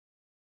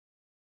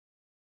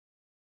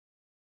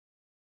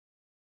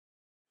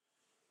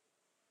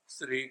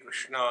श्री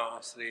कृष्णा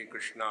श्री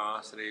कृष्णा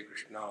श्री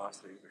कृष्णा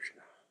श्री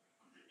कृष्णा।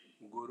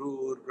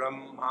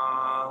 गुरुर्ब्रह्मा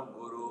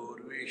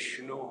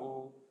गुरुर्विष्णु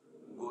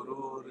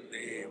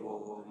गुरुर्देवो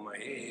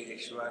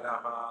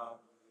महेश्वरः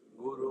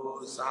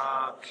गुरु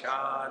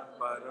साक्षात्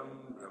परं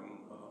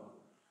ब्रह्म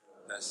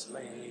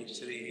तस्मै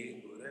श्री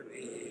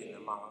गुरवे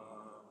नमः।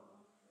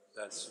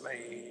 तस्मै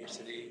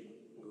श्री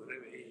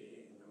गुरवे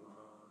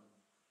नमः।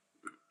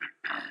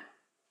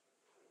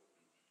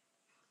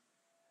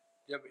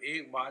 जब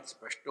एक बात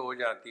स्पष्ट हो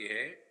जाती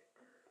है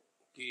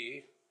कि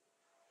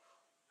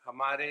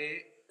हमारे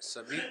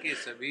सभी के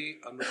सभी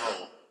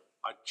अनुभव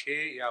अच्छे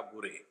या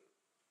बुरे,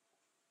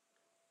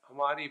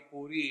 हमारी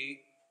पूरी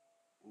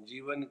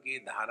जीवन की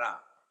धारा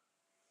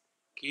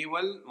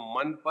केवल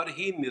मन पर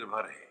ही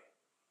निर्भर है।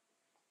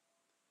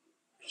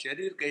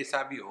 शरीर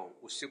कैसा भी हो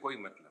उससे कोई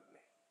मतलब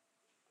नहीं,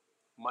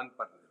 मन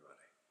पर निर्भर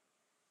है।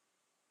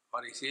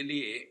 और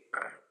इसीलिए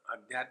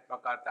अध्यात्म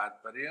का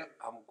तात्पर्य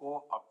हमको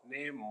अपने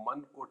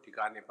मन को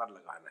ठिकाने पर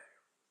लगाना है।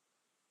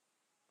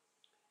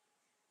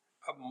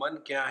 अब मन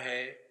क्या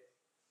है?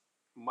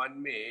 मन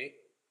में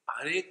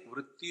हर एक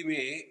वृत्ति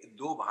में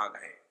दो भाग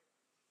है।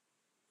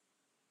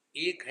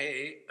 एक है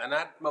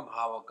अनात्म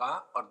भाव का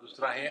और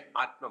दूसरा है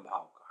आत्म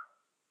भाव का।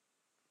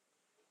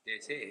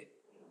 जैसे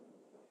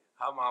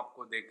हम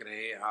आपको देख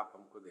रहे हैं, आप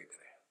हमको देख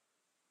रहे हैं,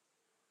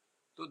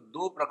 तो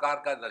दो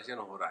प्रकार का दर्शन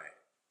हो रहा है।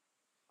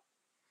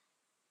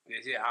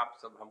 जैसे आप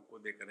सब हमको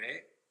देख रहे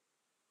हैं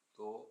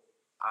तो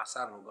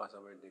आसान होगा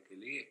समझने के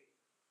लिए।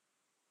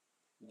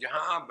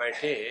 जहां आप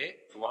बैठे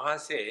वहां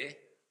से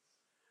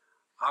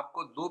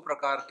आपको दो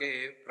प्रकार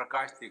के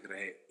प्रकाश दिख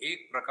रहे हैं।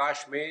 एक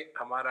प्रकाश में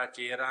हमारा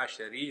चेहरा,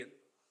 शरीर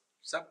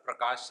सब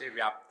प्रकाश से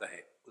व्याप्त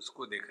है,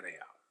 उसको देख रहे हैं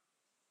आप।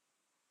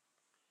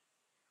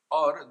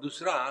 और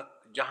दूसरा,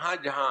 जहां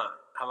जहां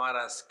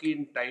हमारा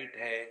स्किन टाइट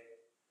है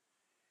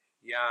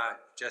या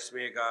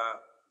चश्मे का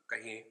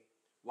कहीं,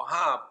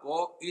 वहां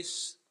आपको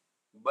इस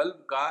बल्ब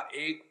का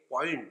एक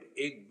पॉइंट,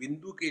 एक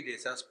बिंदु के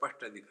जैसा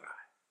स्पष्ट दिख रहा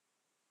है।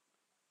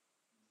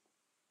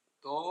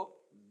 तो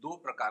दो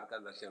प्रकार का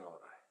दर्शन हो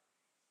रहा है।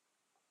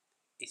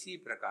 इसी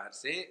प्रकार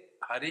से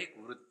हर एक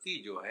वृत्ति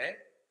जो है,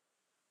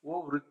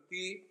 वो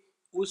वृत्ति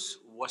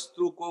उस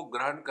वस्तु को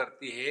ग्रहण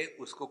करती है,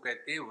 उसको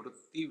कहते हैं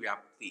वृत्ति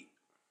व्याप्ति।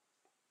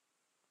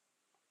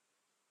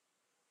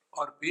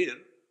 और फिर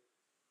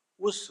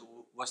उस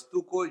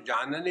वस्तु को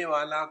जानने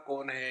वाला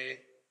कौन है?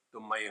 तो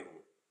मैं हूं।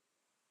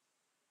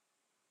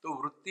 तो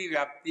वृत्ति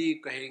व्याप्ति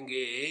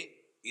कहेंगे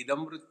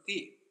इदम वृत्ति,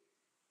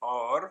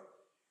 और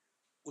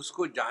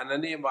उसको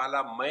जानने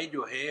वाला मैं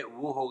जो है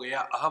वो हो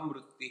गया अहम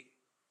वृत्ति।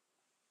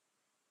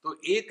 तो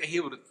एक ही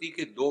वृत्ति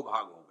के दो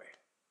भाग हो गए,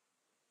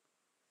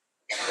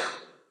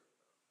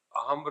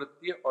 अहम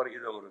वृत्ति और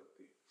इदम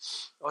वृत्ति।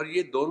 और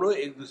ये दोनों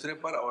एक दूसरे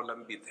पर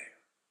अवलंबित है।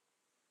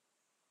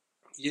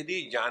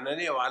 यदि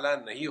जानने वाला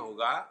नहीं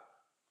होगा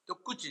तो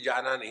कुछ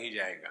जाना नहीं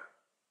जाएगा,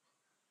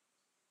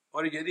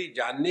 और यदि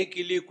जानने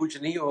के लिए कुछ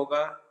नहीं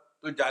होगा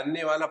तो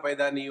जानने वाला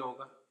पैदा नहीं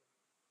होगा।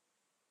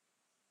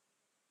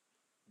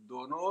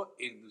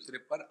 दोनों एक दूसरे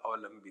पर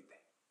अवलंबित है।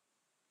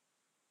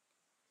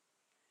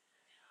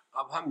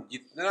 अब हम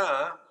जितना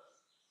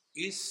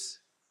इस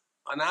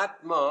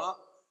अनात्म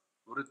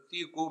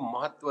वृत्ति को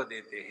महत्व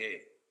देते हैं,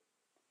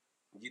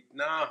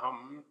 जितना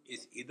हम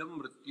इस इदम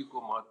वृत्ति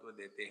को महत्व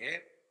देते हैं,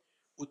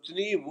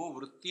 उतनी वो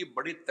वृत्ति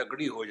बड़ी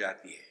तगड़ी हो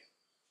जाती है।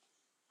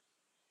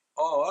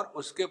 और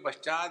उसके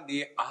पश्चात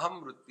ये अहम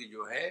वृत्ति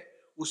जो है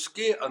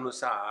उसके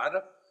अनुसार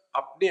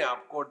अपने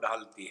आप को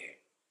ढालती है।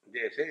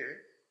 जैसे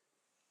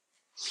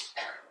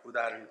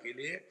उदाहरण के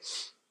लिए,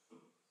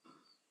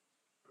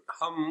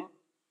 हम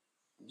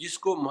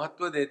जिसको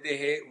महत्व देते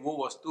हैं वो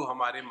वस्तु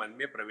हमारे मन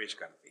में प्रवेश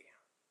करती है।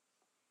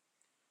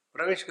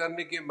 प्रवेश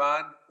करने के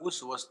बाद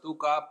उस वस्तु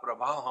का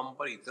प्रभाव हम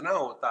पर इतना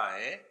होता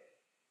है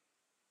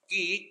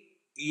कि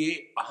ये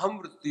अहम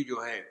वृत्ति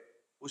जो है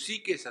उसी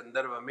के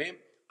संदर्भ में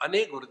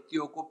अनेक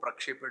वृत्तियों को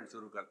प्रक्षेपण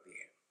शुरू करती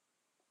है।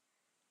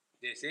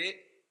 जैसे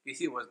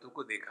किसी वस्तु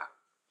को देखा,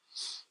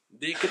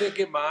 देखने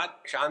के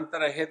बाद शांत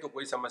रहे तो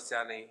कोई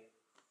समस्या नहीं,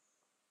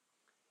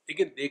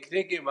 लेकिन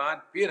देखने के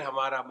बाद फिर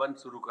हमारा मन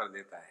शुरू कर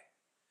देता है,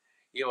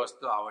 ये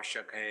वस्तु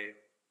आवश्यक है,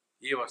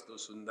 ये वस्तु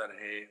सुंदर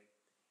है,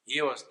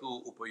 ये वस्तु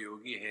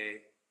उपयोगी है,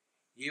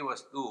 ये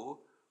वस्तु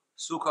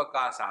सुख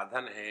का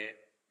साधन है।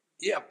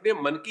 ये अपने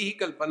मन की ही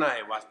कल्पना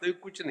है, वास्तविक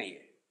कुछ नहीं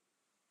है।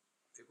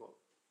 देखो,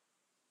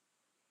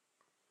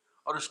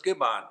 और उसके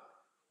बाद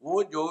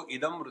वो जो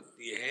इदम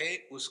वृत्ति है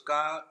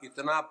उसका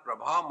इतना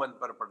प्रभाव मन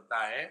पर पड़ता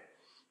है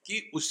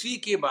कि उसी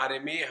के बारे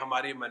में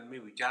हमारे मन में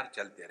विचार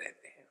चलते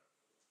रहते हैं।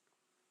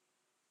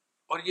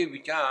 और ये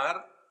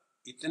विचार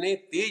इतने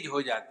तेज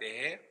हो जाते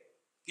हैं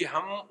कि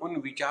हम उन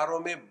विचारों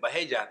में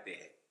बह जाते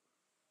हैं।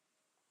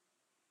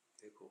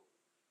 देखो,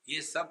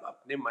 ये सब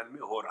अपने मन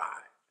में हो रहा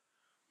है।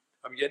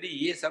 अब यदि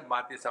ये सब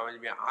बातें समझ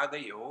में आ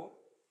गई हो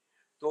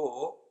तो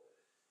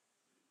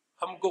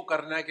हमको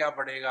करना क्या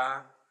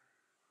पड़ेगा?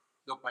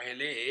 तो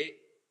पहले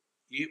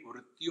ये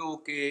वृत्तियों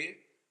के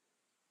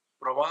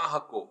प्रवाह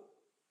को,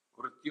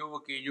 वृत्तियों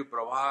की जो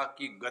प्रवाह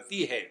की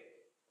गति है,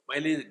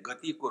 पहले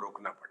गति को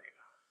रोकना पड़ेगा।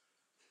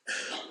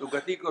 तो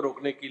गति को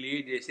रोकने के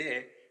लिए, जैसे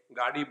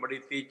गाड़ी बड़ी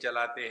तेज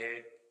चलाते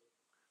हैं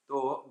तो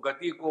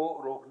गति को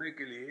रोकने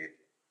के लिए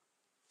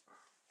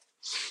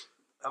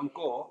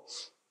हमको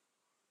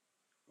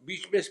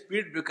बीच में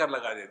स्पीड ब्रेकर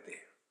लगा देते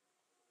हैं।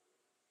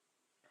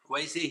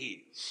 वैसे ही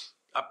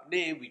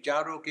अपने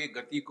विचारों के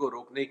गति को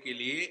रोकने के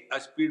लिए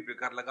स्पीड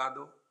ब्रेकर लगा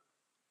दो।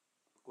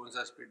 कौन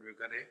सा स्पीड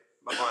ब्रेकर है?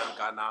 भगवान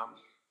का नाम।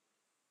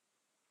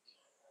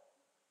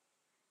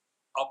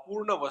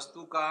 अपूर्ण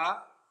वस्तु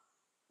का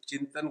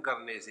चिंतन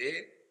करने से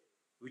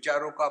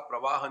विचारों का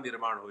प्रवाह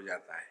निर्माण हो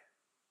जाता है।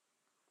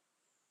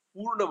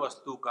 पूर्ण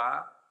वस्तु का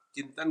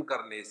चिंतन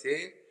करने से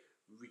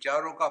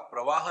विचारों का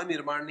प्रवाह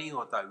निर्माण नहीं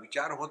होता।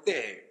 विचार होते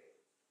हैं,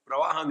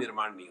 प्रवाह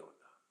निर्माण नहीं होता।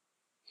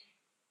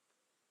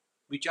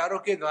 विचारों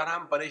के द्वारा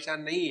हम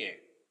परेशान नहीं है,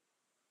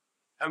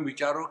 हम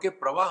विचारों के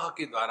प्रवाह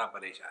के द्वारा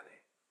परेशान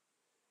है।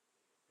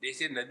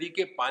 जैसे नदी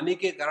के पानी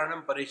के कारण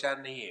हम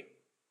परेशान नहीं है।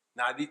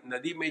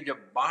 नदी में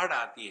जब बाढ़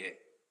आती है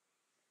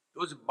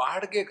तो उस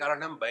बाढ़ के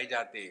कारण हम बह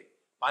जाते हैं,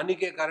 पानी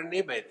के कारण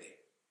नहीं बहते।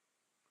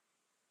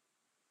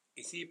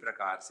 इसी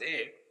प्रकार से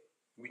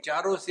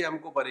विचारों से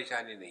हमको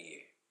परेशानी नहीं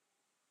है,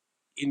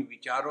 इन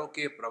विचारों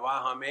के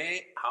प्रवाह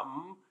में हम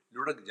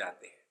लुढ़क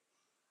जाते हैं।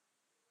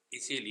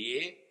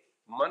 इसीलिए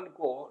मन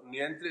को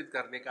नियंत्रित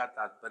करने का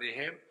तात्पर्य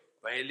है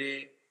पहले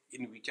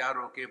इन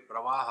विचारों के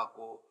प्रवाह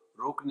को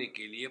रोकने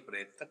के लिए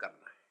प्रयत्न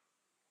करना है।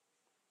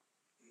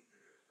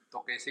 तो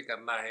कैसे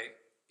करना है?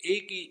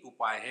 एक ही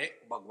उपाय है,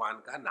 भगवान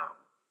का नाम।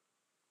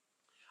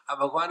 अब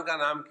भगवान का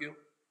नाम क्यों?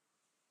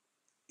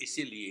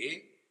 इसीलिए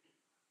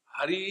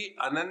हरि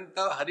अनंत,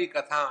 हरि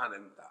कथा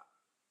अनंता।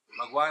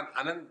 भगवान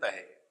अनंत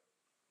है,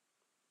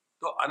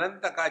 तो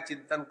अनंत का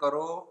चिंतन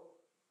करो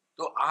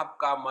तो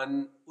आपका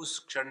मन उस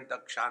क्षण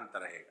तक शांत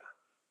रहेगा।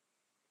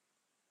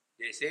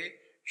 जैसे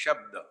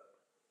शब्द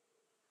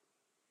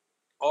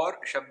और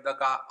शब्द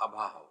का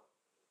अभाव,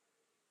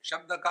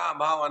 शब्द का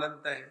अभाव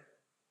अनंत है।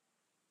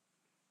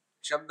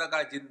 शब्द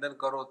का चिंतन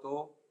करो तो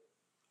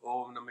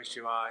ओम नमः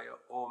शिवाय,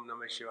 ओम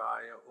नमः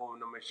शिवाय, ओम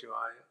नमः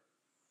शिवाय।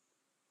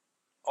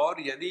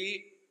 और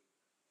यदि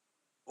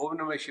ओम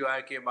नमः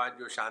शिवाय के बाद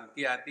जो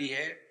शांति आती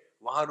है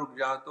वहां रुक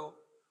जाओ तो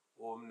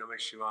ओम नमः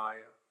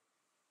शिवाय।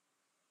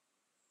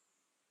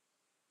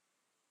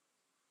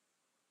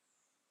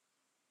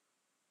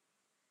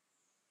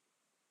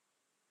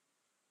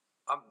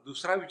 अब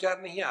दूसरा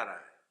विचार नहीं आ रहा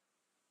है,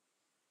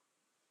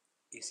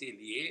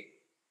 इसीलिए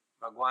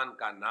भगवान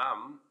का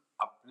नाम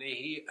अपने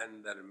ही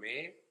अंदर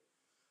में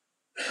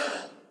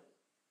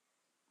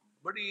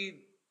बड़ी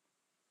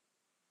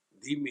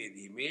धीमे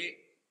धीमे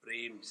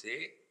प्रेम से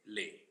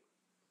ले,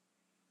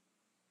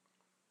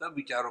 तब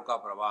विचारों का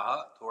प्रवाह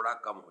थोड़ा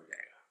कम हो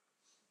जाएगा।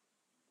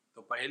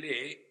 तो पहले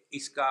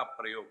इसका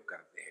प्रयोग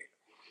करते हैं।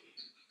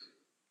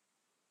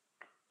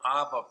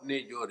 आप अपने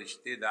जो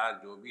रिश्तेदार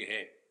जो भी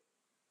है,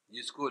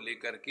 जिसको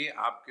लेकर के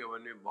आपके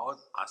मन में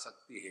बहुत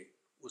आसक्ति है,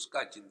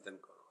 उसका चिंतन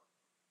करो।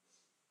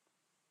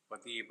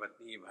 पति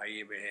पत्नी,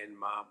 भाई बहन,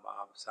 माँ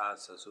बाप, सास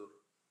ससुर,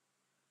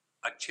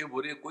 अच्छे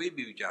बुरे कोई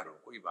भी विचार हो,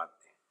 कोई बात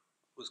नहीं,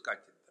 उसका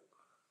चिंतन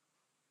करो।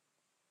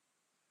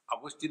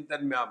 अब उस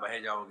चिंतन में आप बह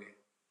जाओगे,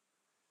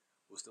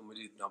 उसने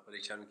मुझे इतना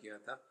परेशान किया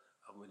था,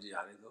 अब मुझे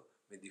जाने दो,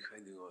 मैं दिखाई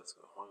दूंगा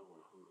उसको।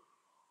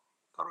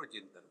 करो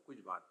चिंतन, कुछ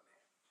बात नहीं।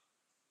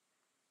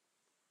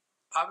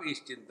 अब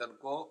इस चिंतन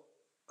को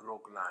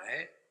रोकना है।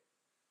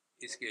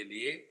 इसके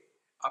लिए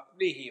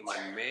अपने ही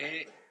मन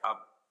में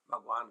अब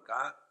भगवान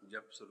का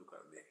जप शुरू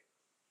कर दें,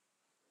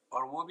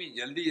 और वो भी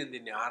जल्दी जल्दी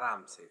नहीं,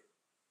 आराम से।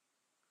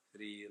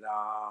 श्री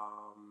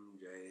राम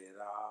जय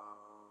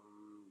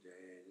राम,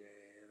 जय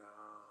जय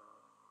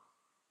राम।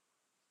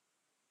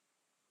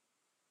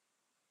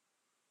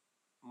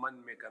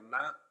 मन में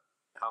करना।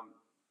 हम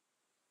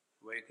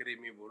वैखरी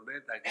में बोल रहे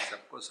ताकि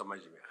सबको समझ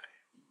में आए।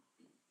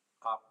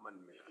 आप मन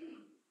में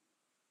करना।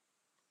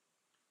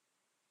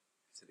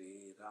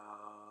 श्री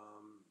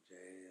राम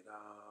जय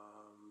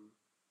राम,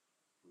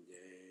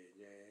 जय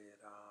जय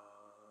राम।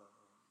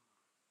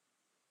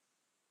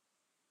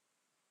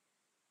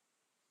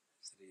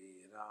 श्री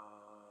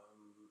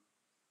राम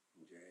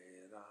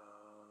जय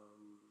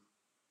राम,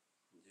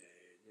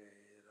 जय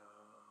जय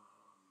राम।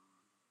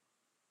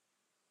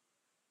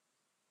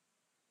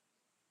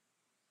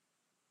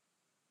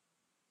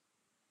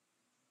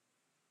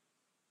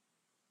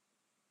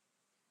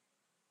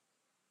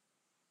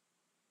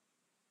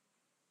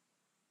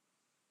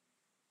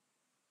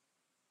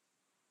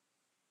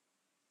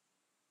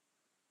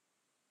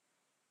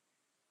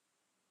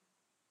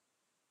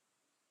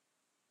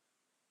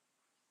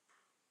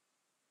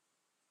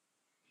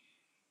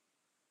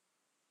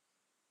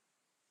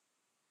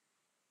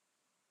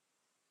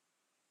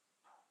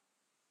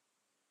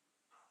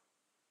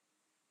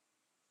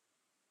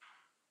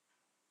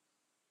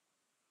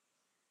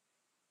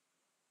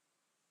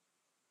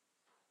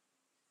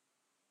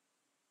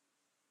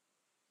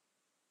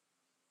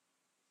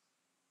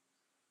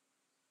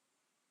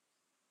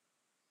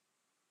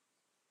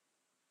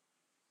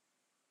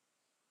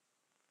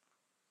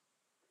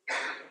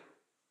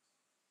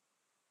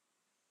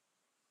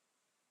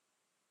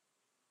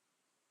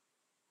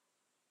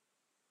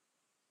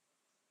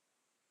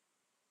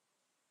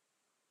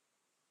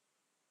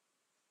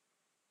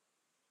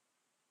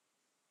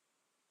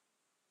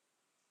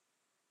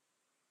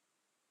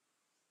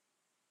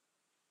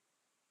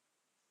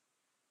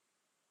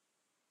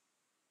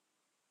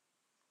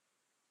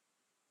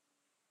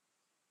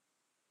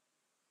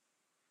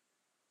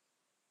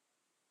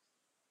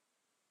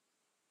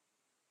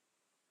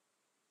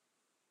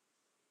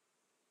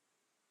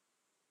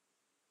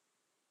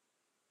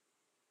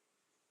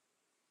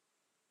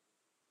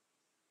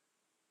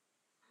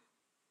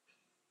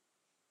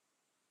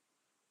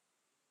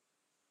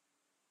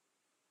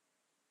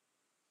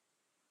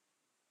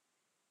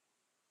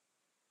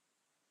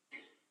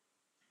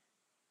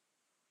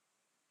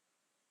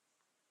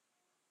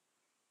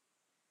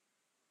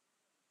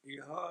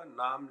 यह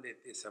नाम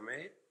लेते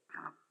समय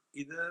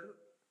इधर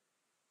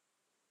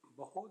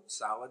बहुत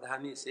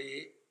सावधानी से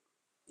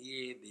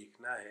ये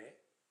देखना है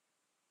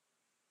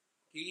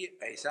कि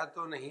ऐसा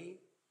तो नहीं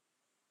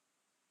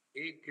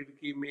एक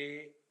खिड़की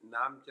में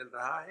नाम चल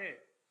रहा है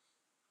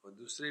और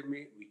दूसरे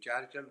में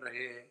विचार चल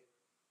रहे हैं।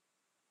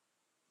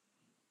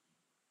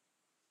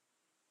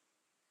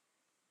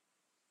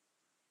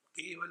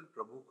 केवल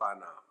प्रभु का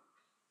नाम।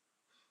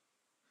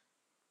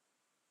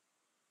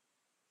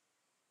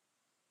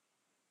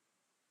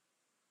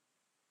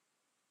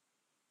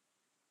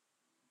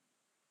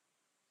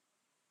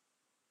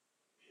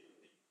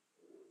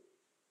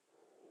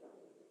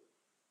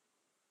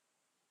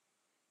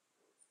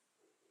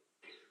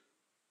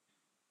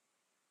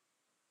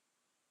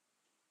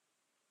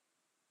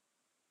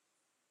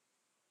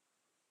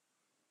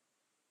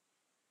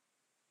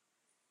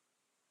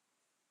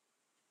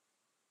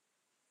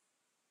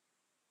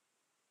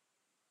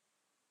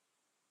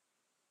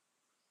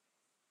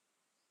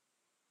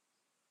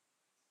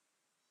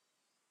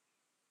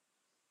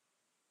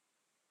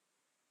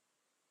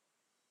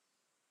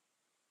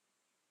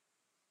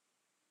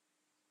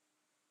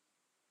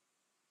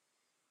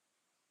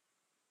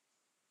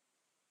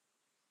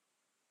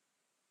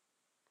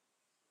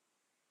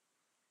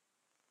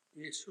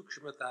 ये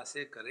सूक्ष्मता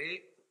से करे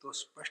तो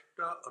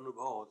स्पष्ट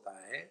अनुभव होता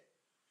है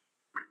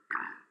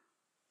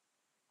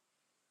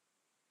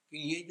कि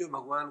ये जो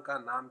भगवान का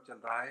नाम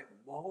चल रहा है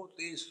बहुत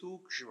ही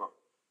सूक्ष्म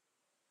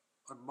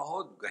और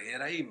बहुत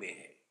गहराई में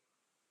है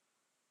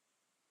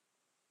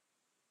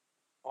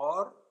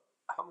और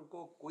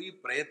हमको कोई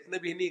प्रयत्न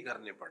भी नहीं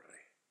करने पड़ रहे।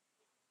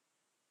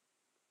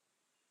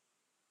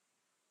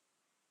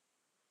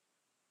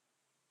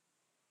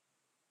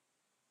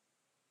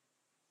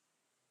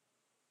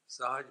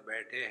 सहज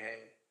बैठे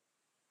हैं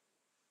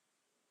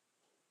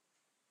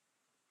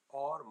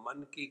और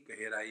मन की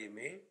गहराई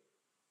में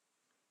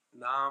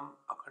नाम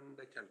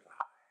अखंड चल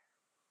रहा है।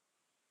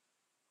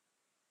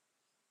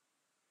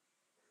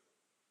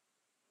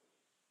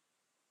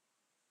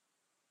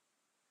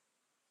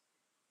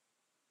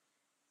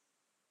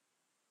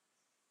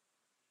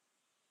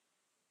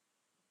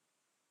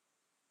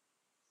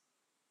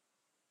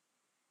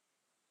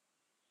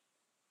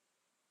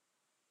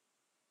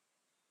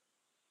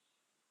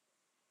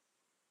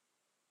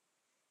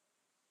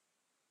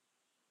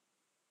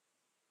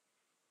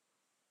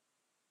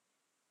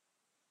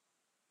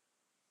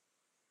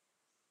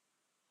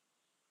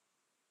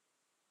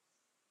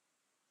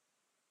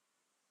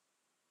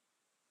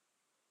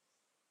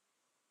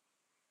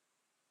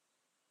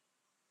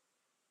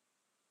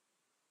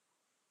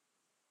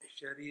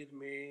 शरीर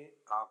में,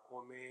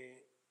 आंखों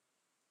में,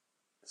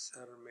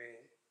 सर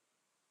में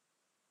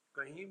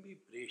कहीं भी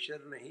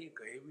प्रेशर नहीं,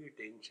 कहीं भी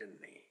टेंशन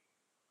नहीं।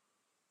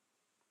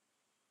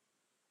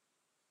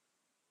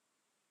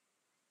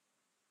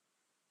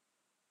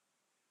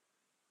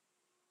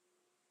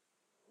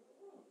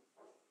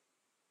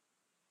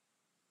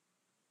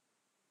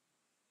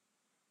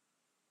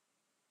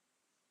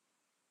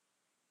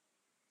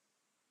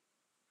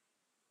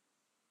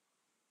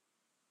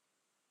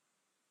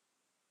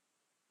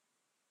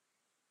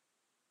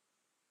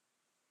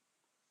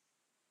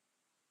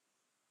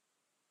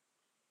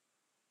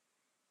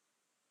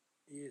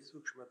 ये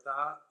सूक्ष्मता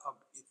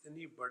अब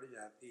इतनी बढ़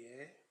जाती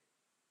है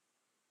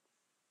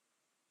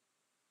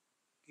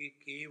कि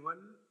केवल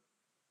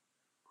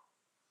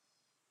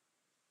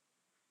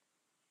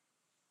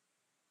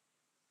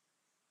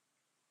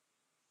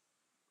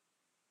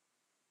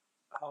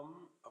हम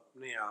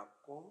अपने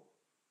आप को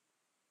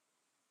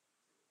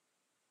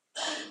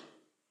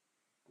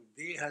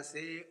देह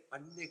से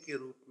अन्य के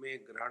रूप में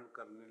ग्रहण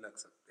करने लग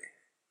सकते हैं।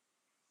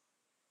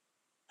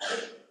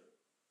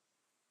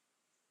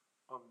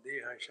 अब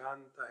देह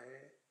शांत है,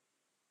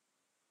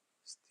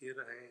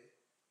 स्थिर है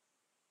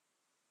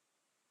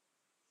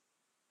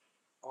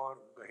और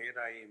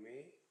गहराई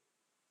में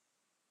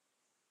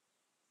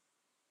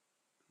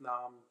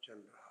नाम चल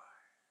रहा है।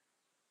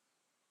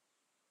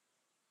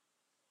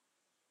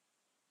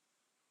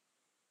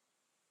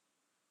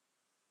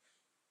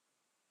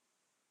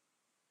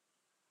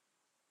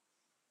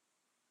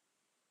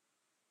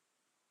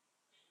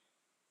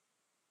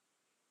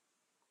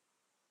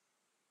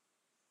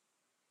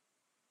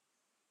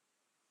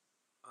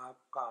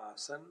 आपका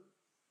आसन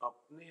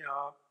अपने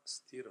आप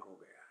स्थिर हो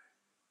गया है।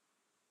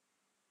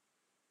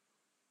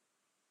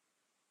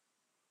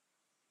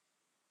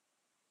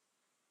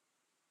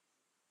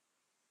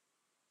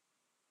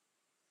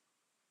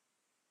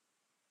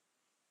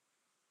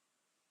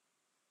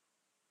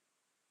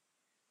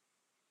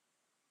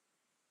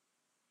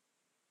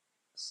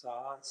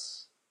 सांस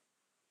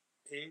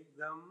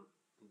एकदम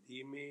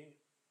धीमे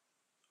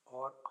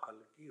और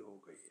हल्की हो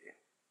गई है।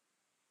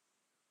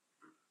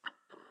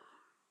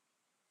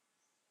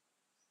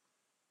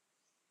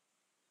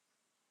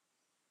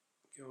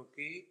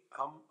 क्योंकि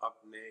हम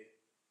अपने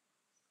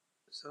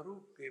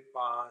स्वरूप के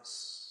पास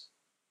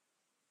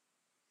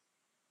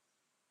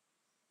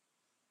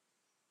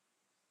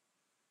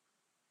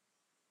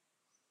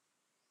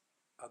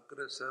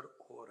अग्रसर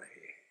हो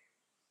रहे हैं।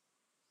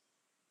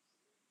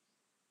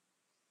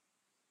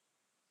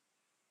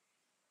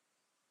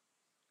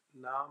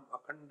 नाम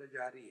अखंड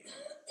जारी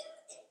है।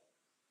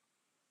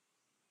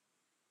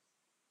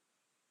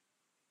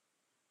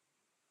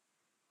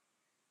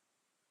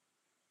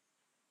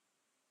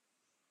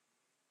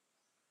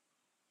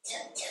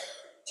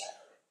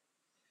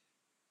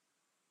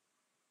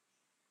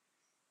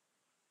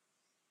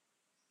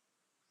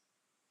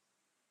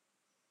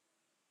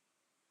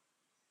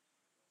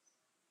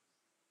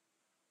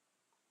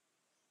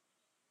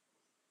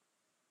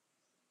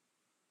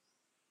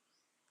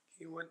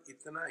 केवल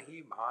इतना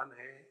ही भान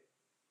है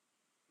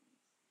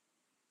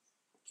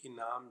कि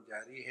नाम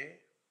जारी है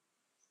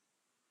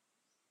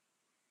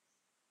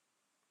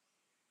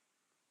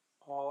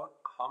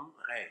और हम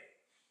हैं।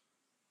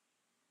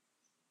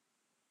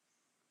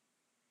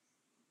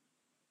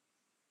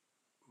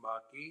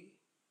 बाकी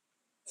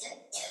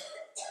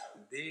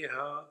देह,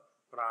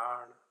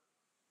 प्राण,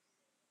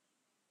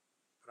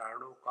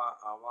 प्राणों का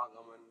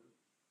आवागमन,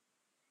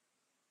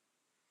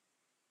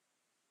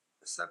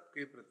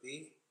 सबके प्रति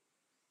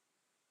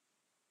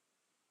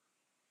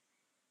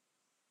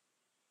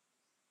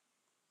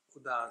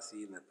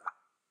उदासीनता।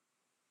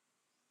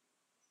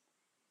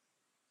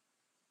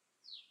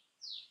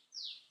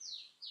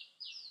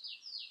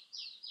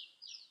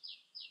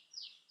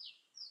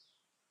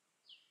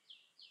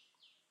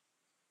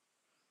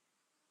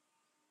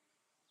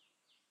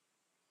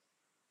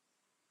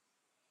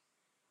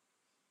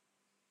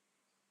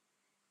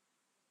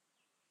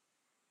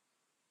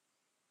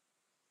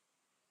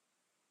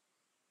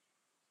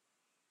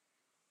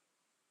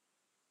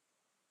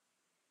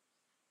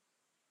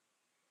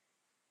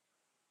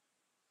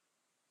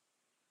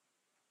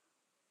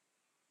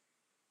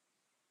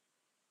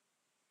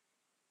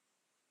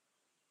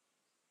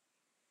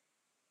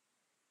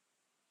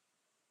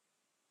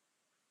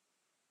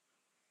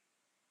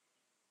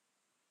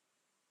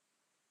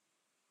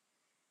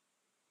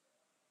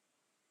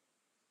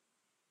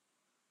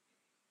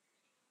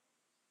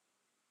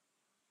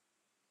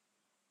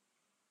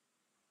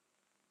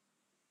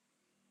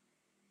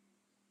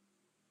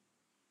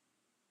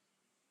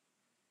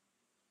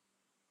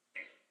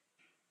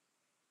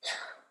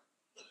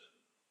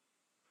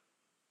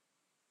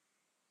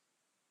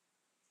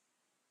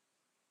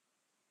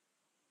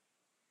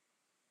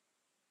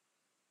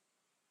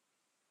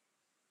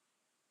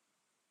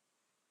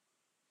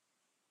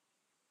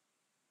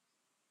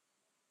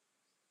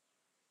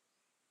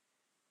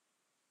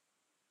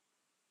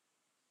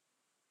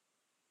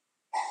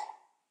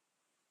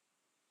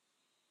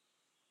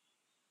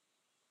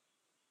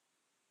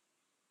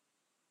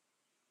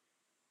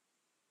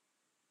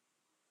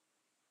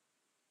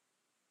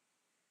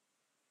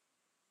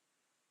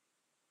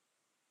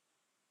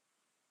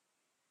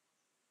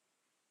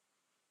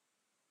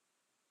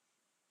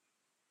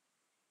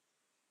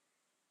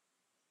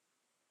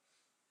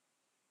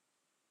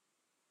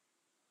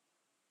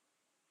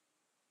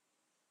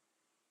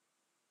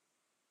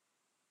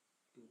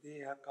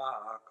 देह का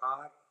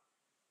आकार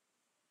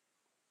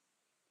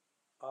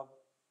अब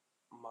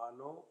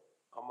मानो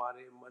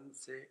हमारे मन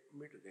से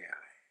मिट गया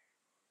है।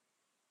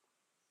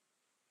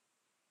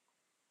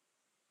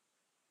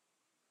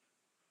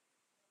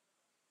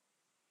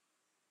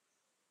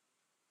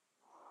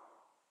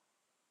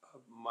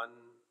 अब मन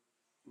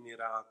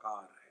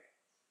निराकार है।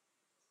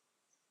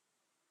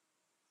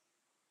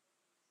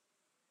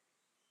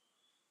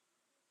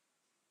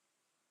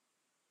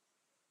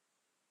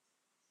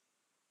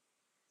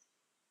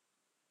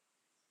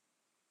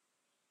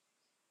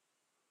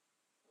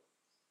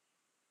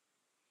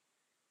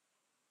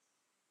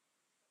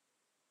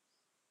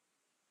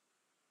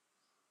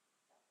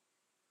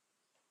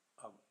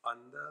 अब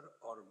अंदर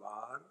और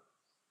बाहर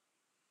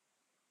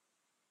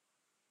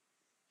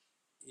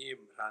ये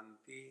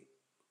भ्रांति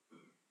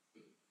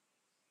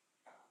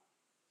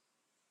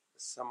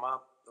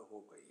समाप्त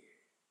हो गई है।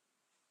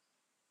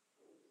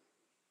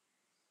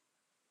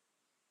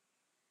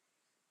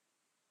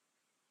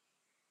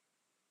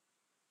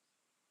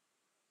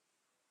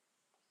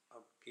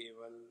 अब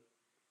केवल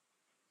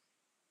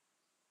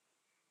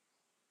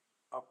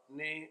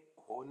अपने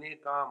होने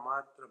का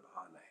मात्र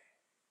भान है।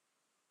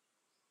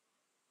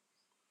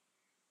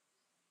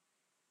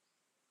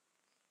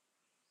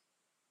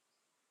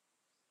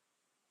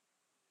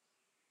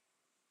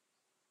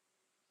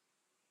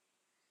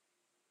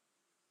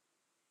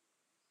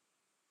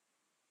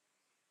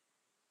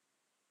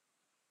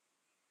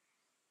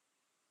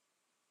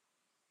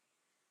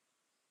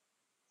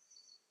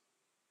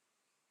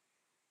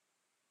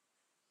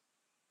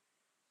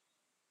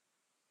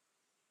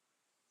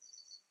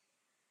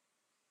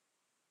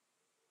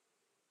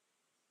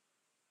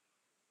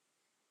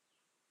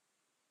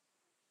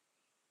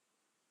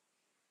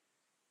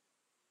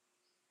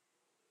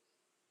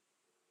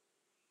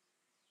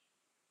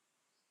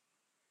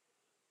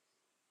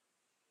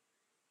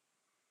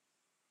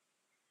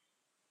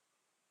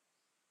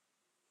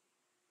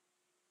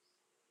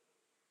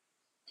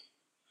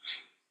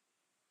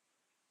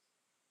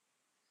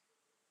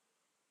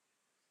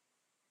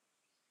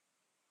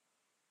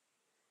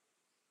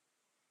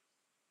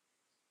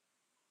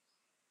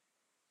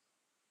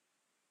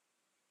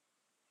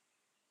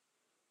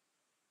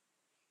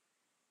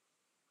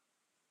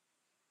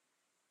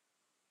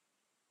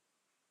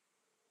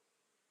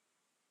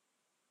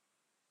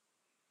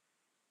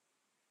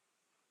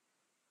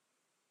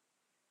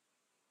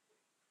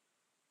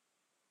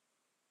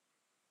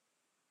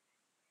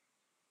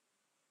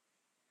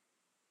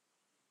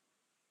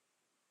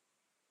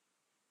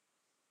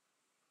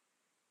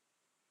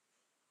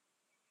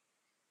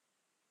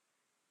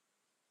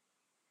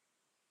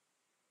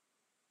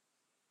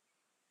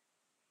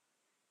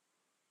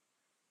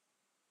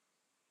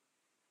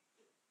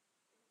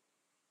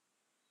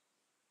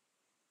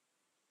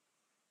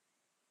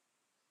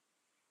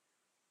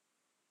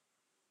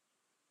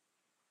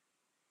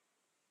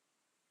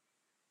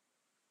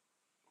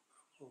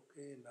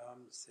 के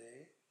नाम से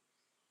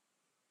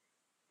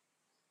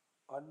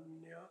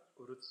अन्य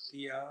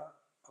वृत्तियां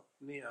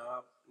अपने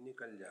आप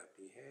निकल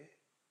जाती है।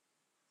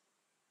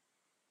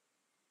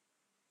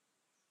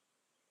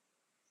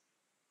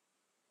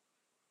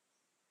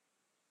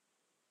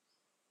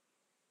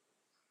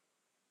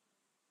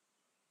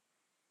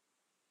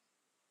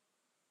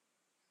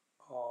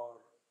 और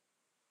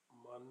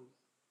मन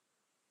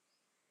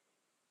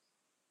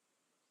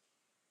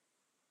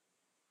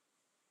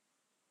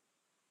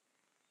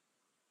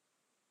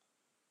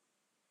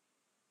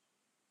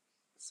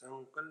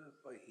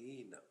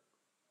संकल्पहीन,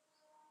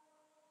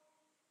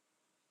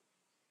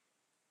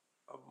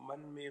 अब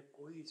मन में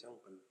कोई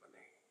संकल्प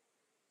नहीं,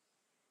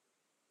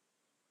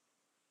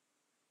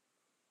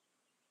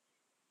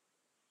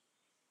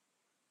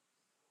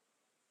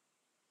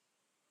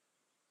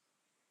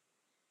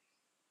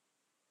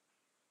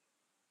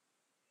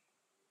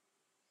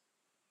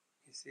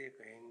 इसे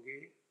कहेंगे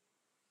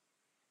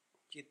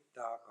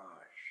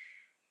चित्ताकाश,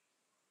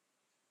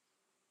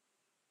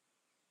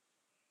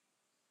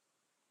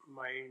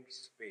 माइंड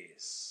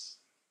स्पेस।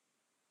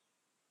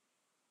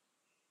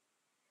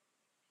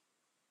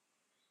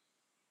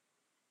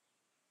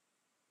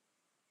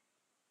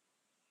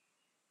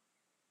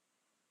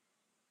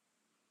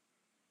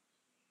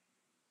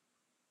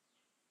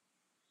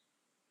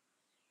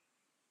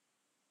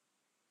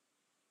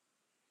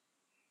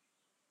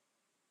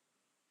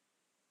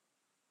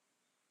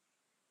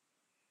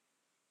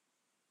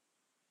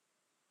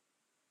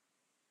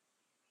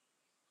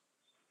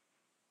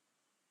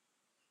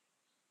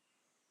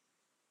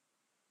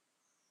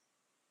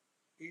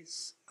 इस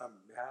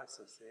अभ्यास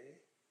से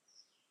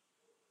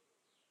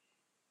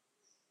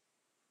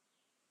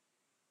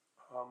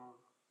हम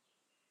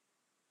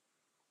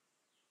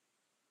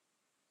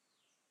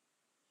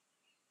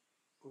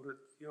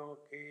वृत्तियों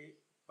के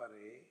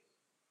परे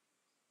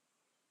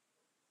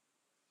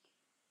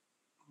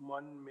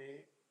मन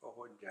में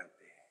पहुंच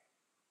जाते हैं।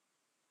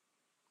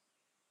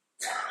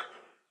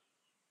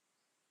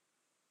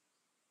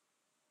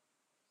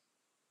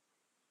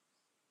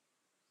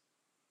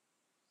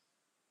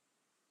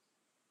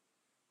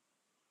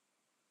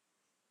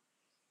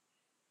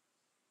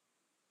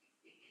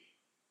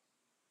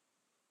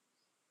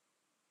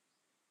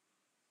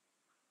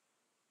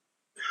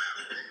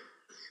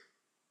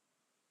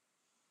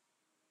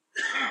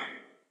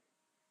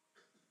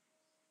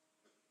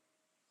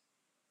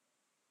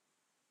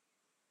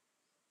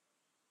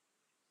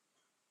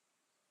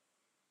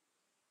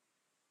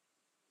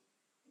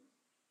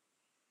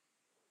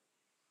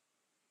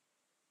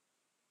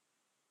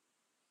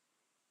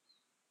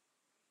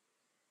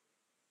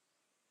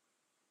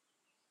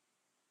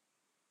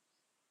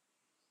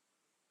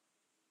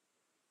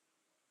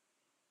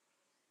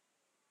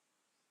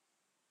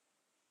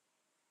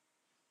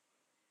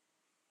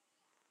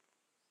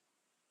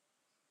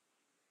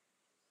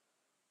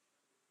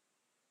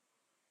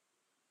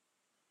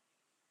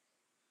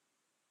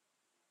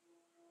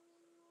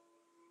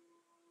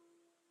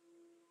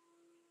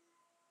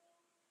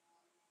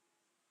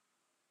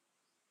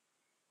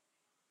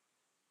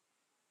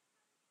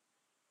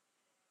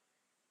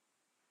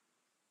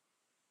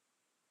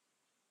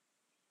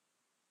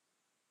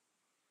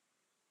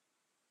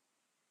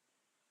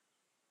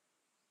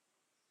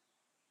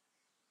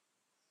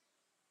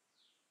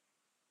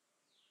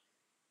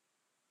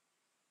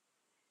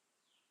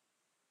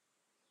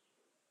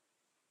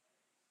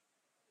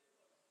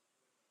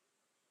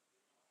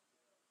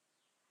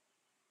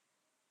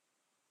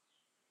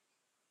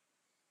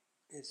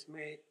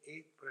 इसमें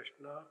एक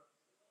प्रश्न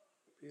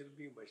फिर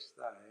भी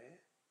बचता है,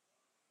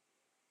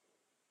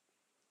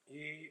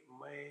 ये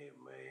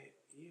मैं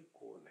ये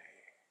कौन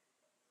है,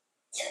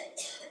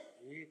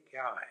 ये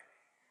क्या है?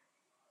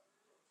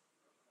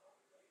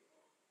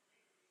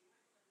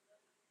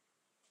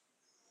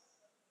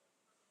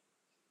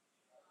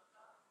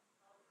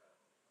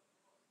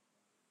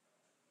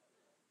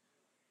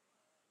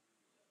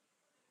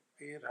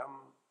 फिर हम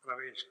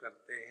प्रवेश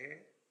करते हैं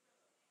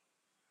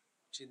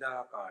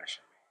चिदाकाश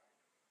में।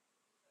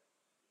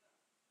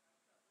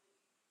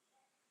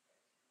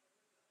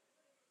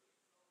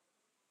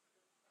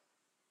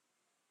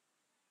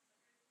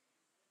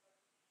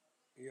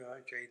 यह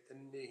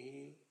चैतन्य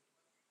ही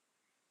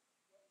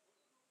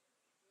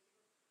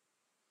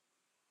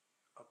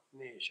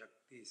अपने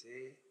शक्ति से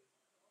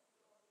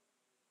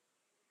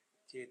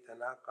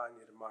चेतना का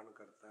निर्माण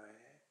करता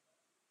है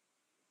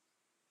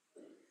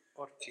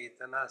और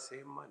चेतना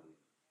से मन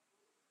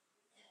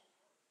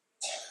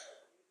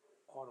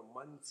और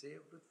मन से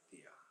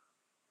वृत्तियां,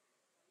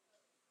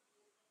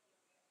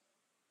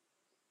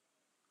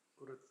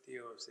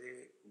 वृत्तियों से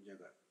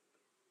जगत।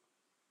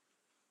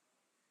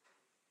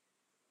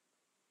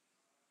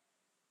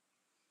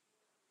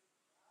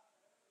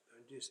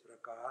 जिस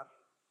प्रकार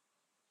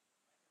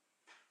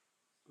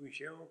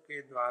विषयों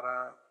के द्वारा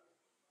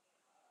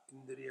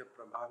इंद्रिय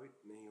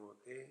प्रभावित नहीं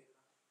होते,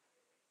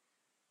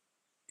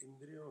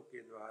 इंद्रियों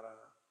के द्वारा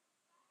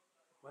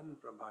मन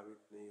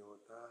प्रभावित नहीं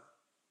होता,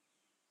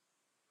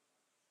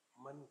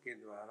 मन के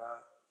द्वारा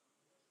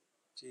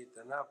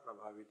चेतना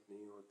प्रभावित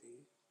नहीं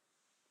होती,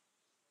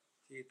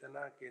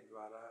 चेतना के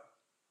द्वारा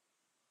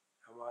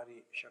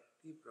हमारी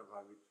शक्ति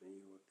प्रभावित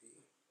नहीं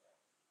होती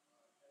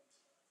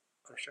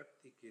और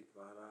शक्ति के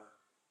द्वारा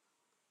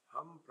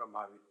हम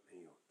प्रभावित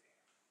नहीं होते।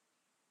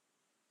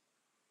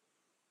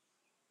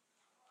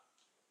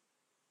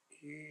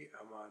 ये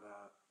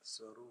हमारा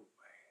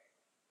स्वरूप है।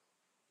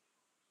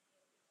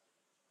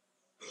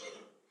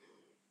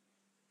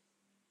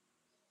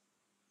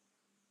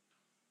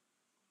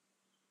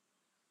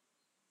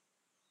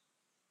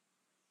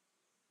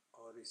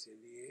 और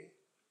इसीलिए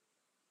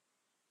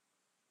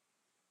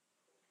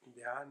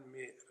ध्यान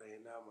में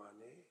रहना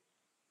माने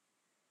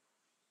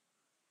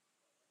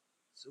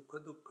सुख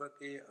दुख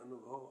के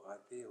अनुभव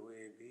आते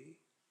हुए भी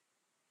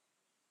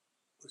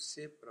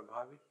उससे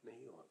प्रभावित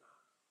नहीं होना।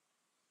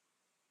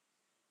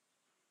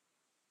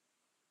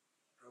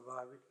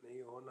 प्रभावित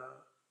नहीं होना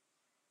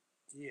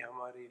ये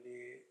हमारे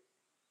लिए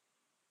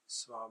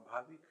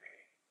स्वाभाविक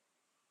है।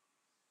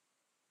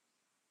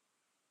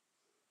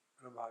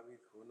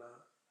 प्रभावित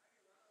होना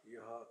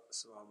यह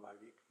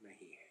स्वाभाविक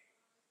नहीं है।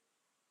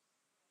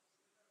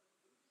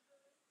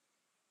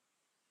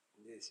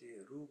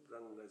 जैसे रूप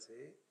रंग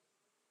से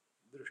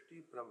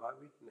दृष्टि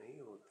प्रभावित नहीं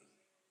होती,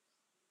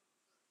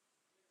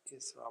 ये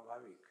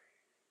स्वाभाविक है।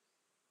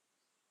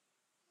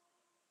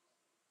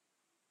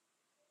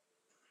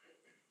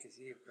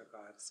 इसी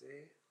प्रकार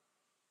से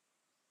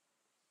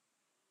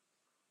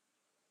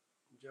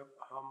जब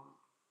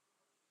हम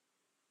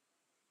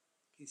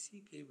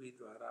किसी के भी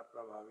द्वारा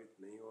प्रभावित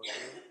नहीं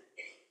होते,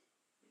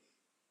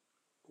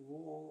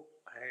 वो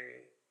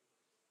है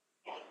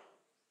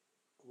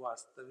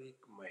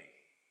वास्तविक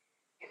मैं।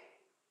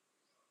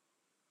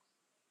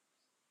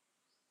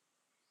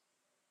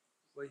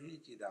 वही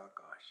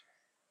चिदाकाश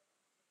है।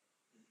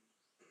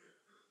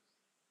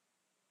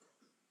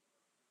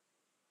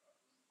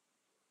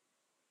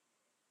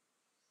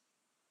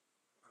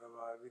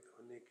 प्रभावित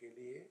होने के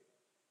लिए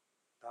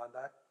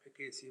तादात्म्य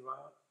के सिवा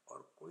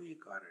और कोई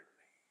कारण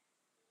नहीं।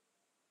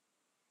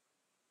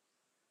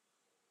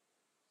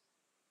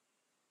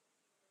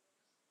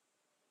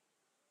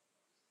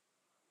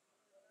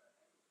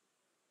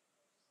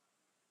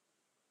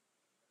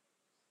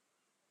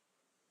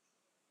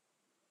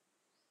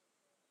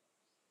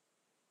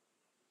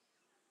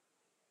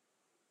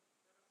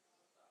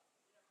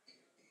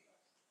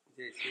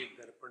 जैसे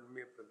दर्पण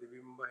में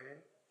प्रतिबिंब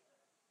है,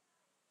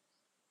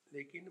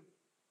 लेकिन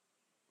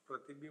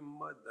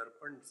प्रतिबिंब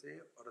दर्पण से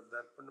और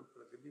दर्पण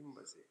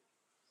प्रतिबिंब से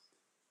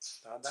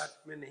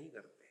तादात्म्य नहीं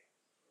करते।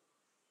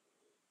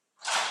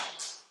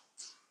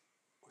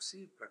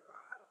 उसी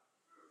प्रकार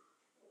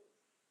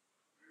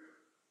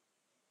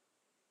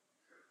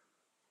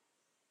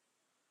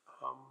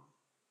हम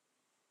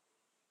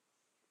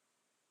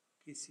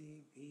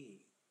किसी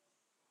भी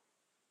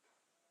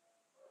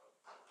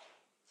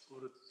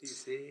वृत्ति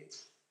से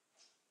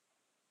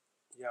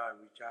या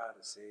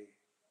विचार से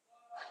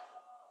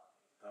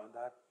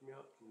तादात्म्य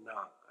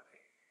ना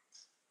करें।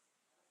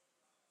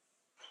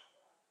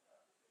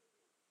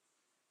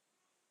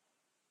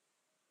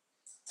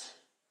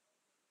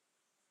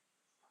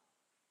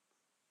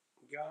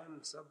 ज्ञान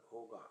सब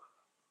होगा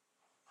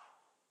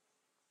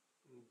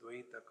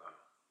द्वैत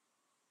का,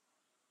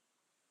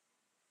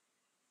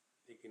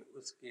 लेकिन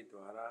उसके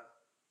द्वारा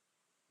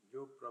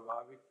जो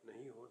प्रभावित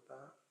नहीं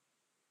होता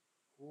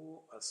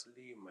वो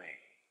असली मैं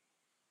है।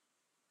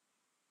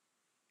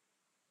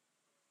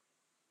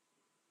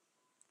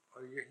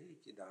 और यही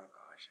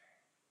चिदाकाश है।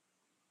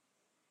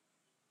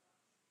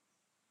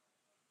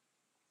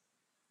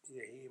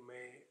 यही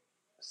मैं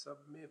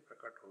सब में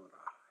प्रकट हो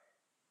रहा है।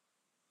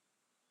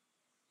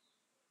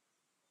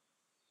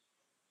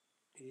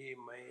 ये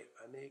मैं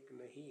अनेक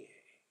नहीं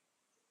है।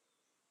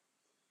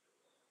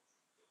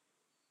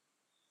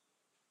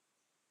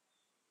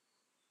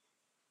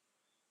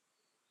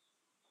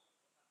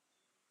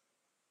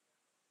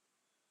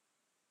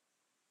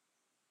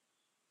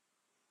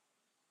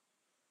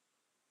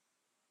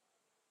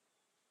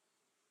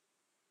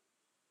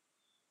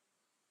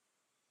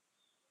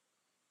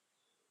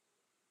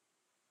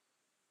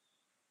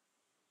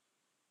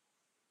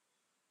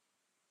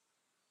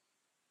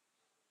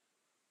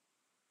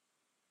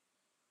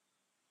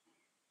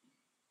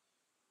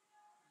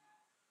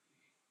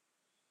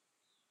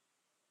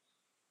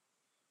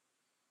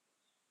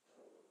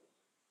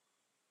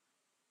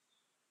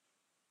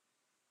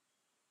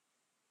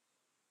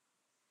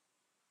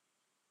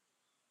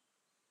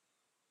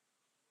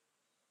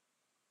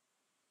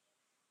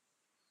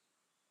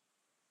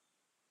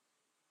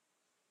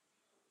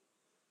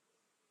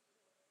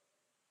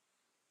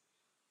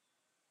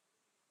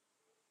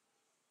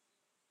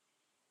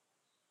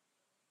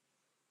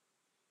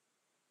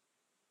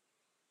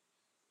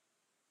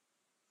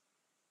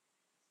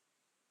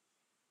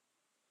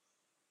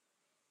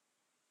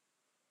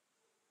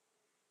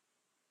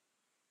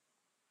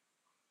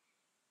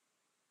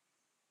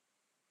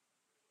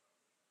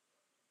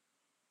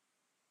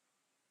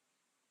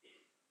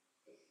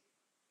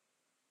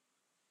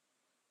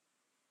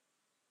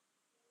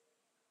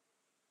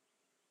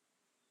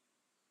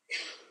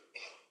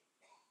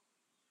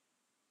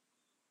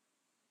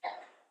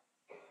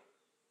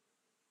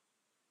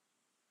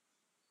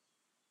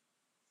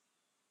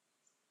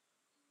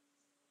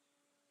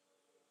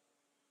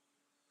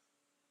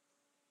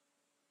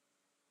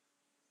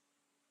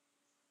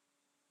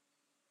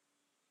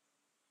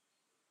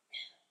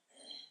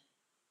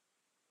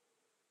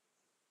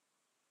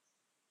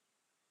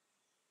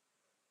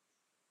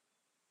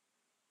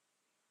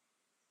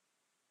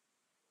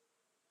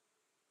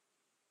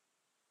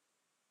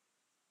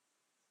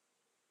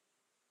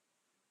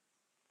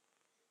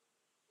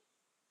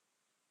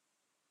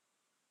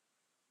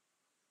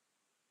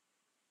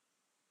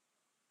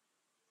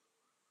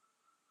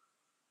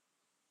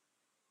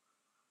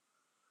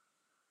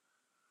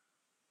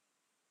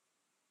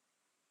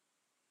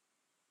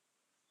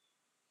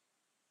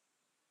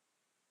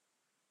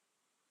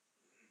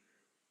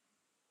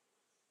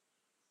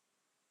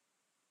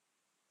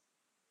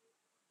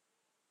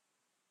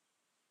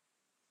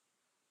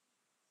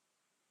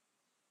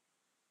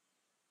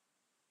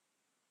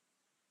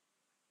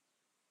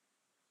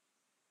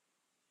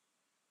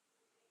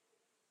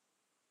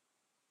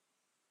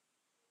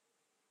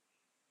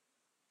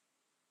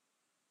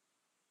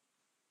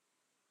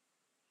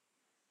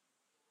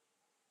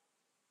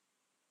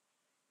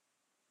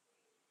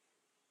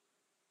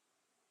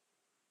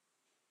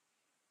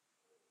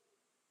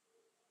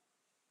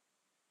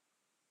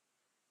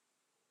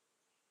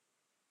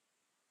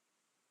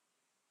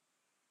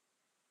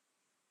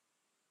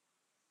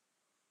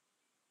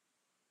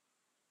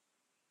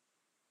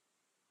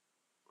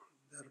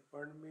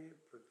 दर्पण में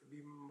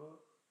प्रतिबिंब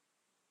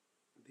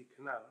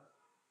दिखना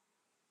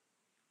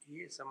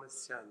ये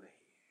समस्या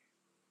नहीं है।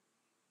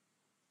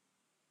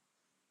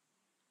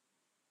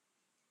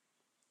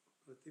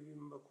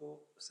 प्रतिबिंब को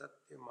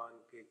सत्य मान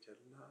के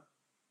चलना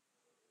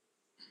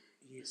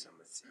ये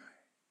समस्या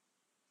है।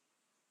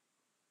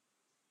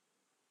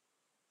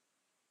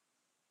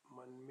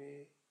 मन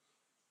में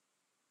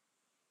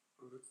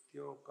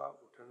वृत्तियों का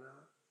उठना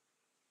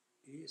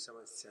ये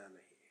समस्या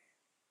नहीं है।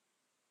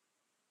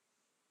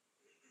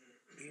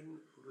 इन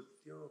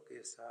वृत्तियों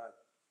के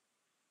साथ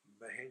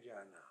बह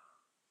जाना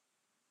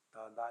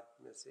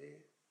तादात्म्य से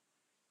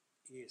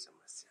ये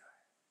समस्या है।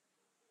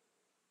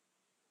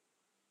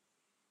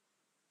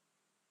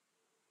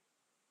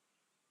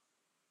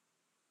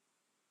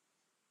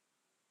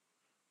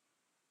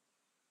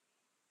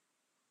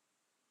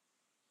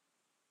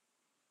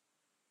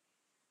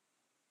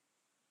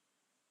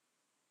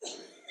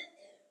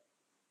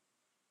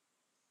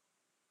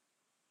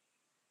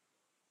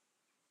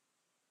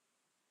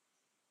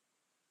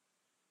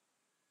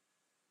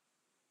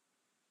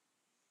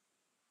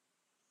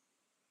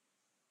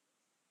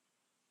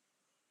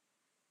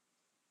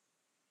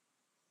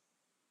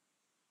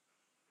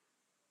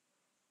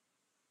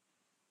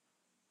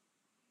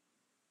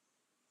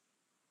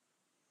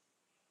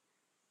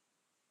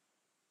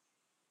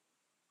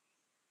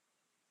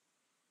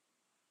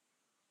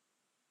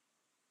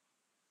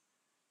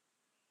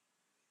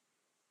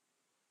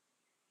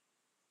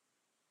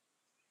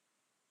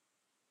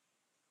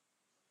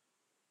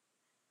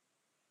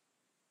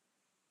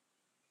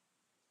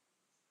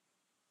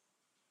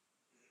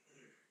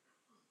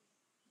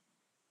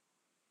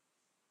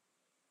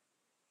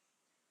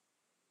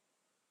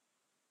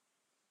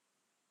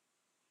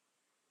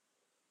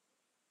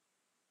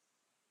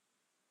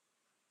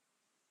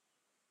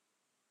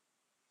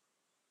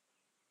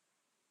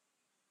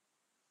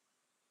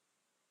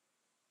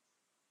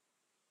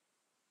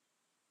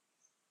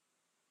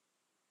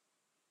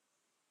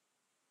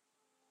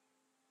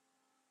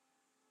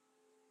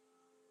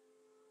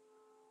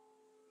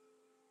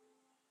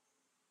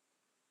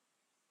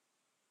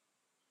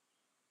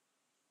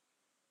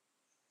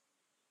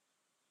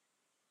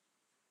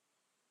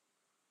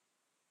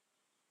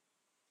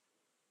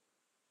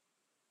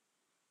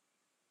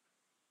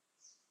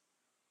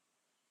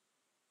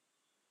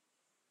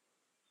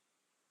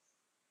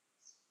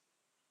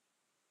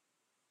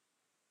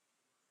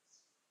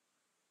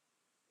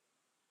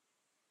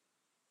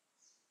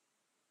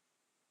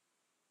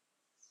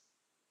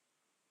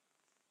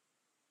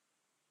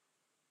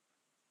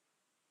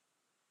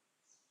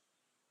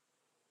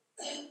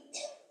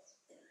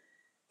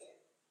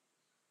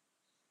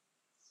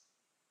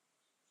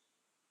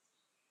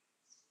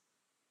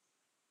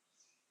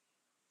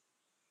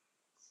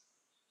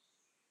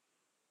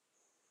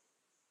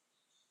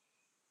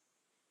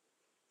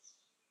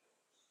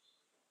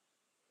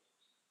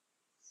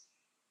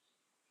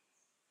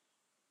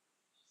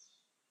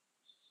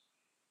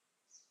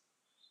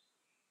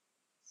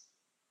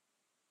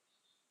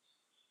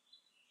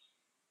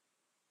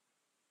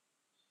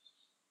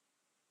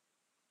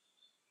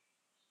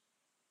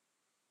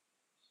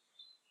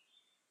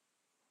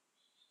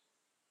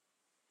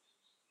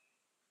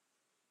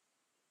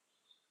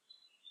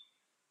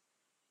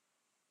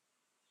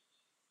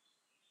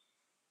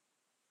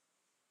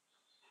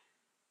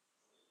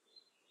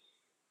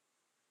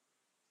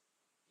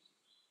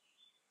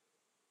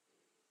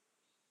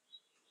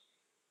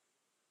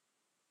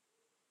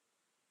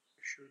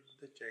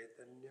 शुद्ध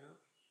चैतन्य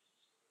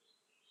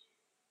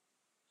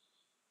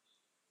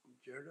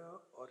जड़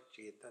और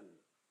चेतन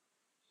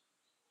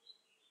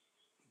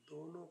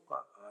दोनों का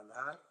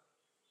आधार,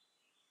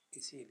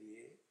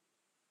 इसीलिए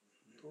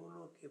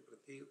दोनों के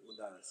प्रति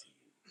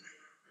उदासीन।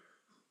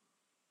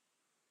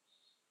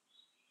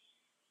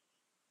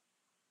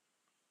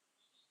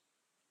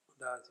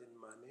 उदासीन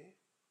माने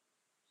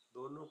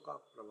दोनों का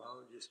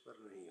प्रभाव जिस पर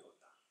नहीं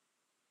होता।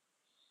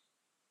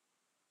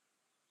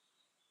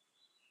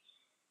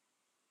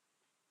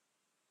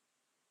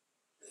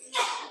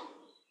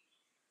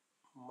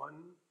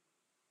 मन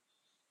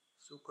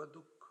सुख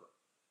दुख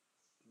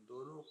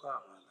दोनों का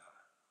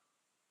आधार,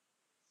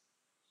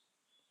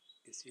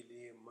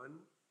 इसीलिए मन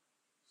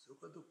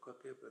सुख दुख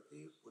के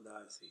प्रति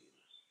उदासीन।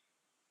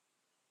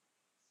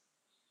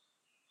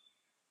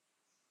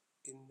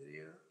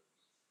 इंद्रिय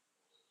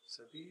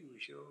सभी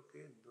विषयों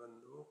के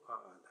द्वंद्वों का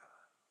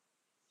आधार,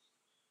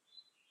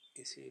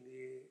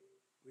 इसीलिए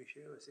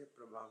विषयों से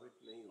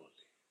प्रभावित नहीं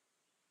होते।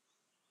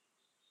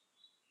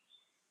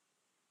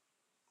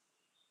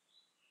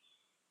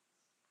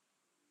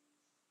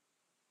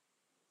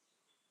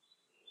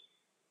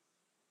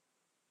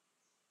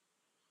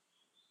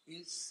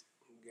 इस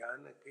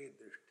ज्ञान के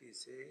दृष्टि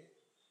से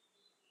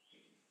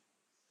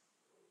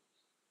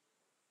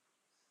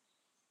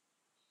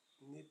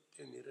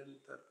नित्य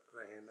निरंतर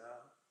रहना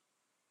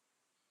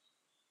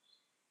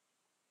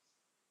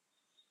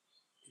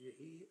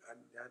यही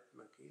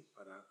अध्यात्म की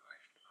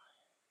पराकाष्ठा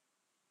है।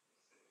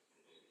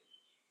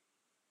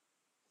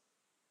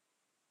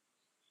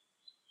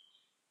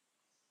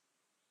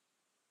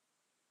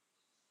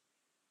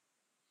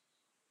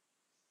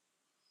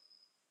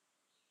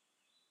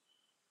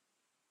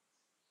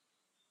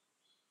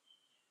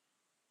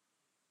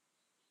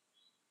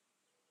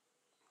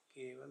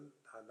 केवल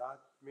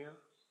तादात्म्य,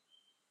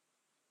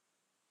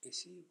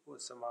 इसी को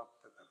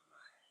समाप्त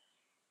करना है।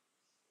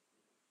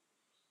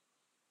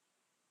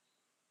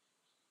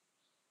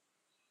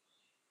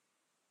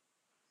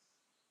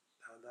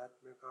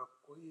 तादात्म्य का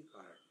कोई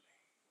कारण नहीं।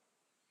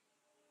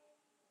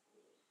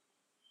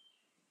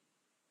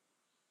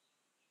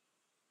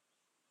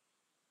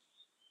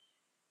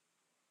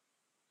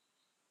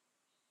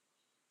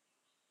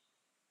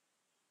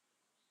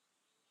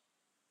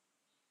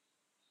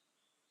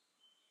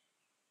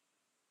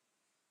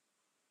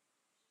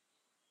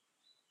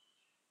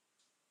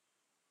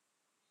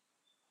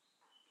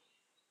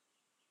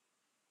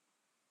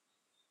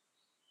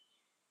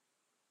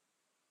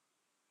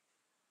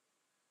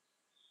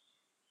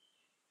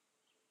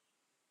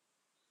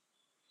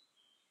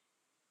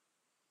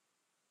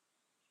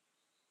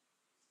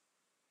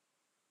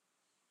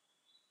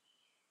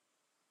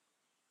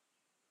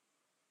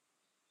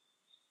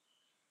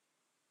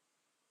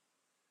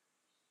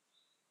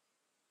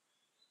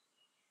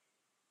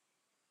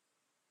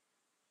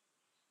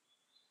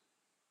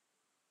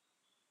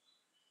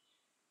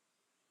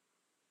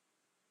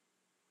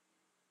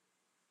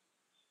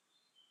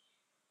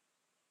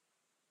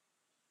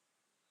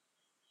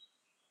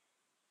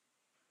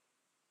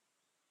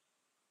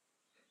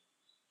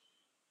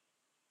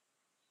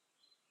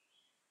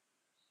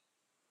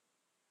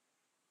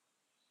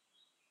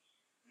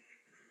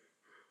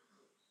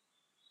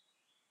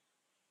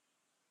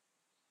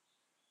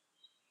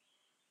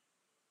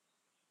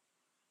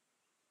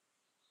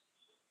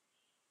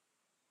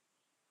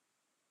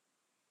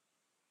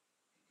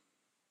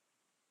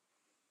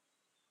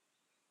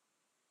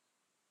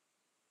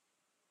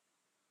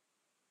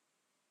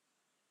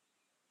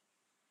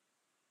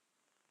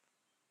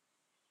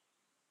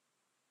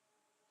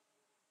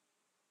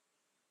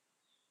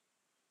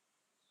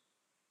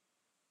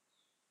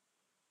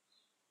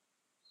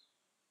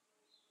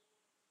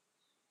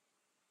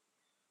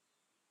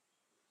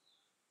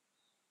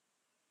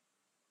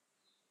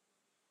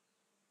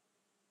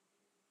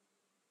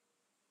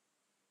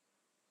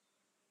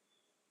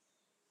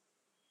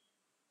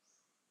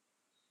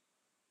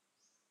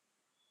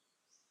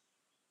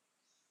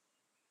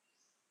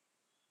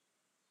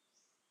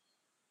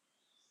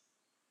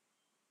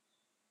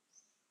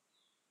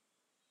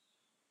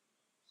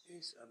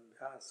 इस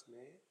अभ्यास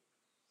में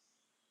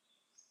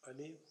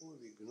अनेकों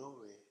विघ्नों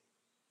में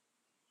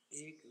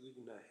एक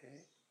विघ्न है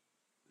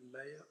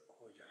लय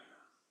हो जाना,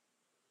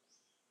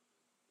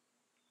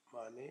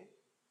 माने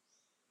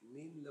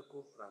नींद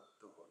को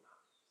प्राप्त होना।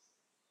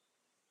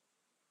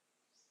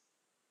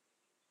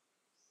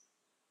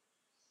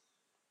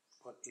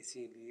 और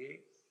इसीलिए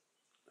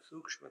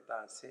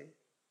सूक्ष्मता से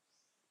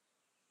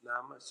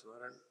नाम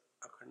स्मरण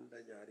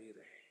अखंड जारी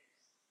रहे।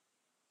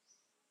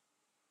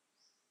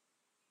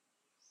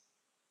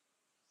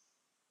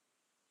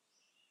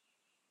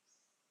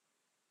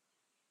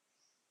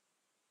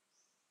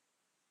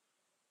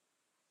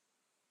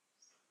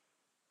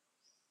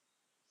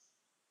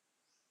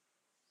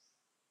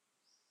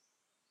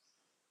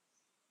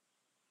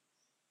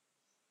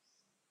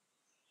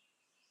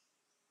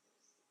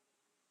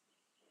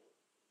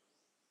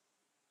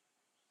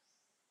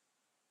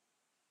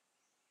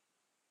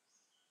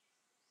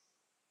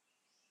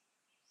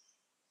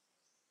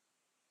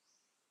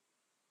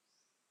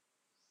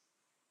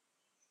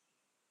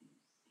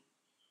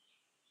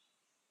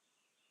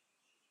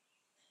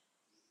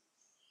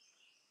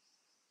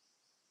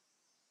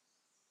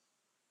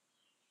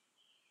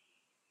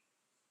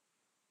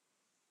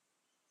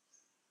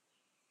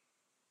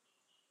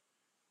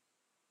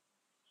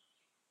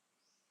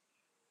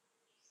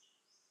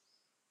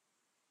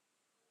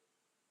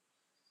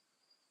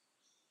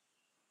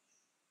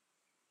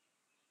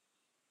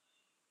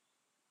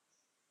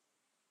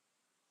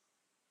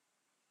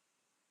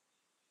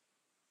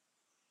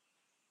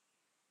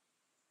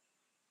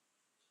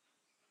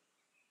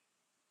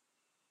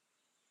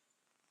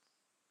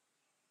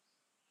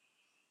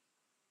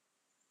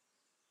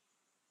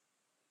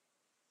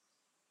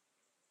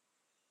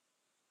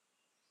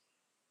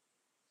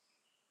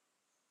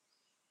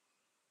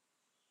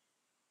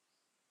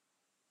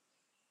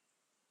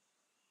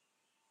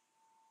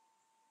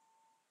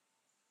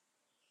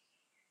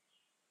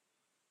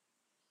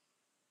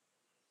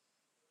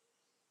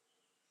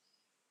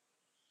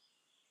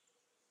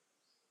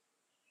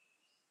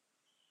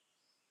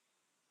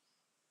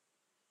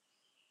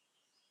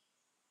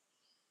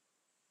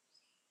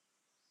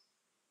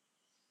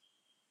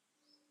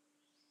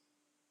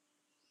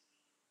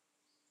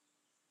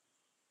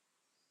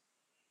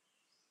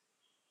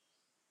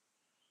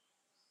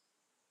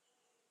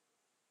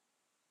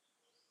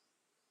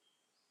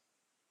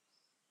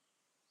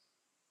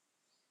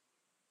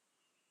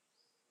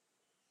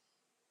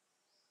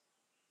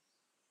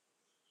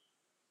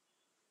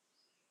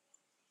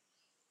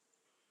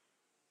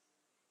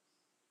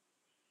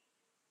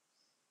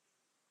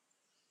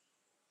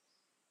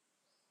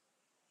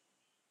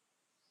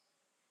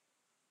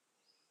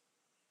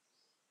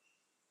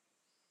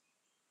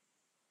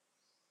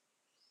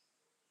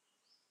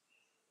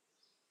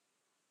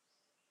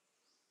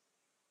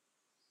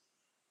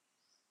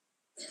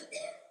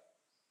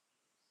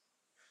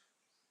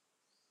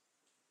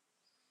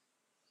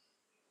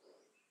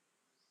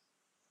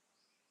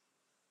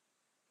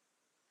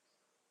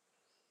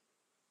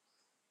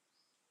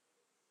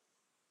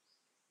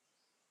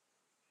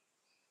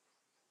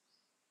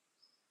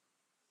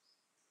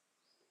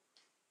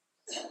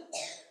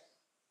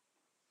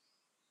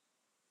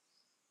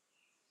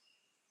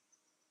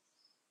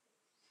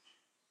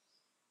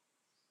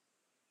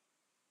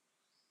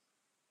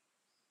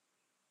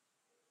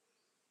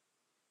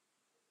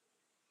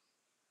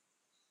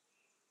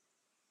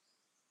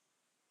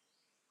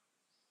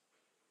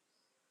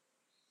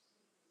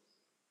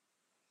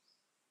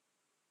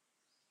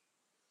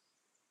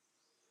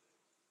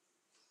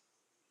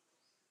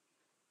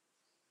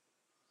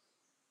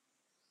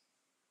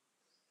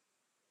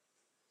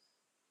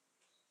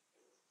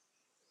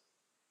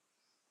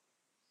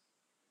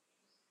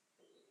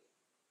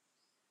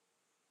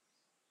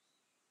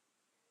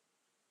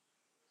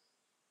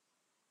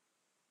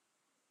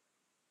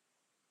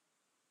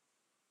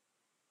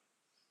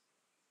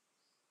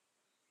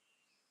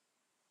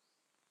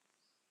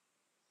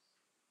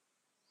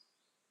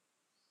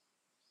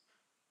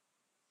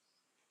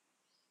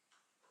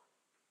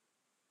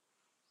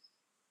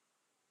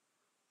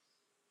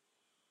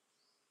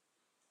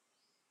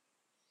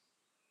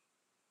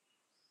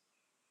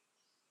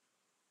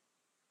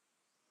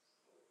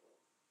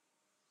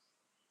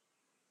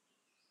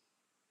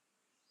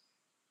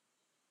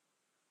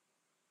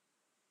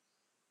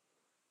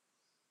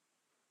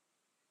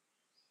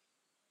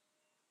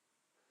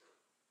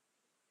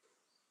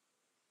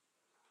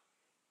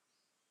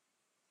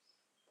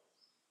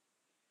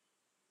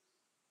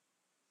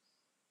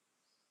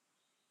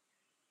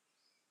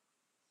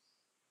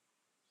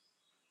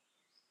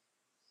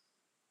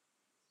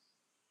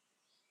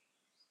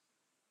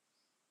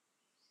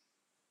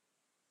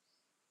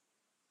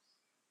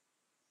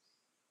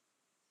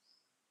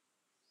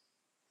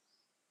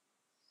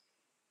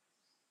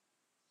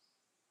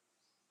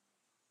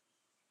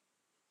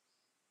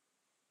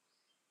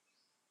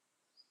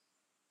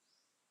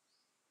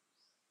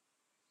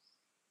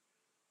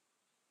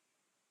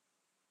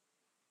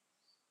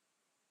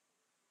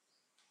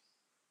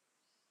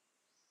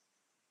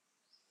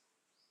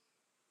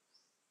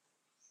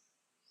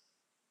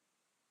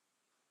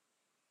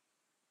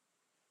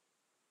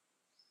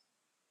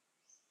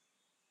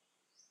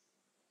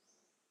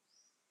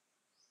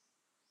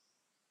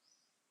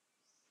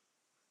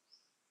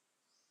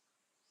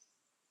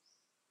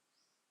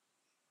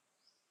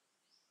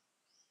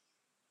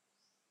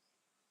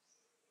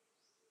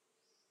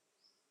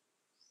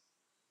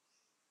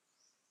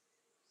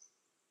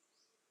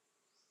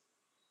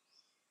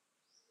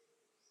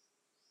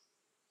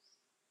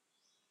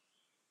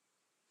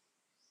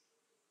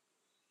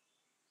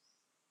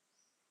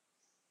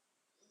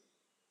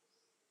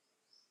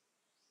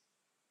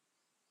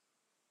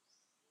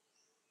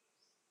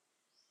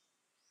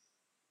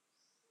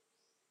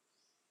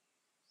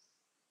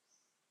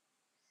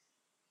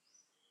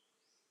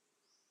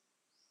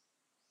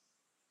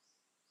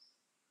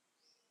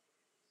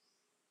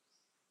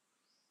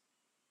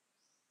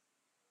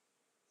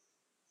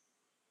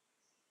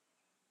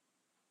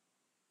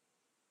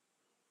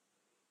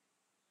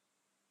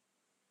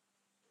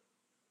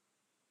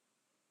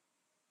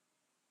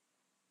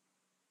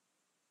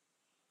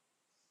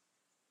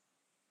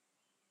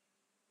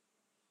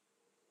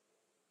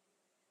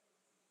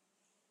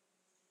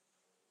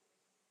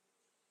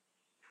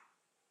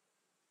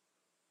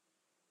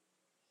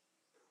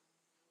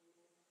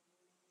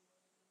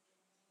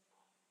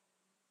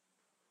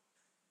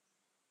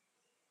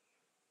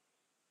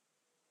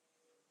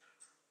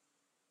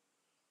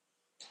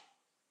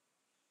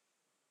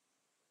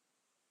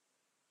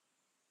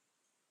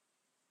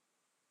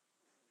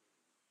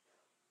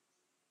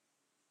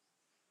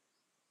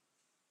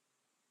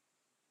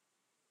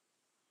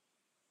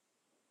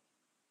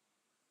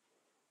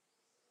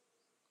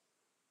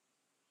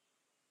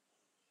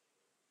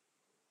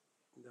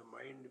 The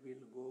mind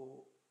will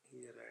go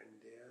here and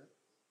there,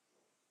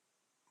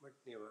 but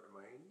never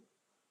mind.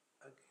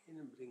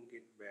 Again, bring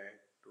it back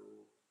to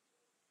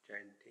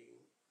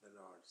chanting the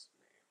Lord's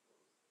name.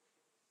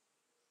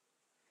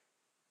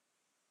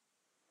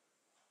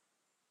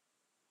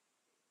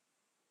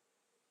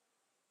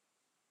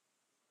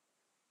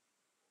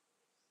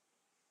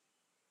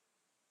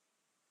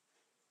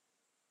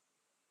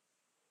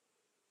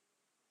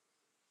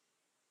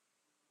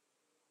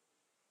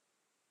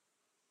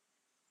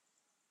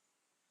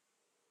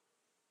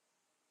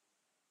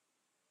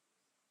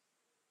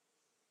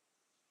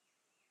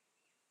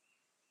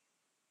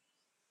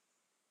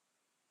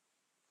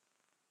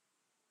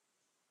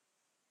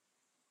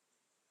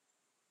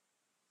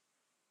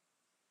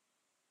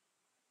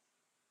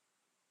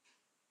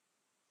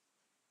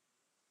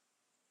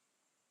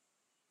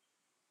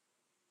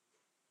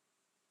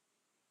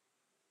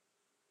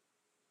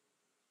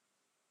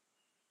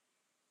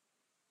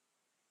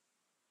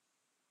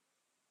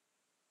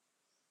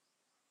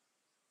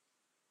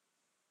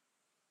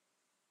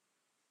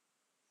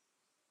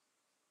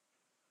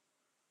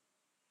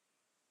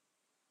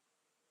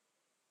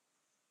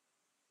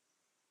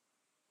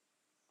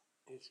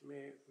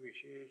 इसमें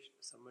विशेष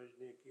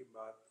समझने की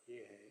बात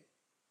यह है,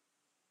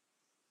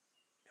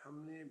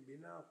 हमने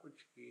बिना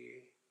कुछ किए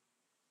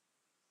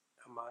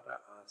हमारा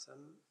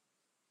आसन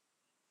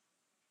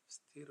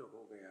स्थिर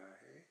हो गया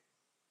है,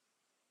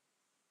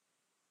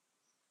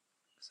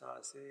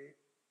 सांसें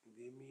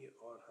धीमी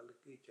और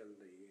हल्की चल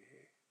रही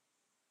है,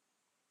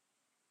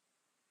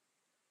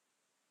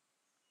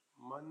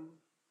 मन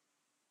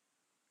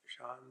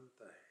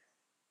शांत है।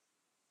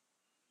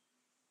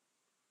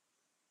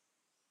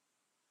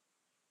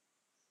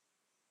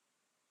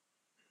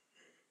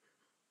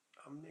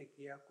 हमने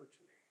किया कुछ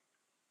नहीं,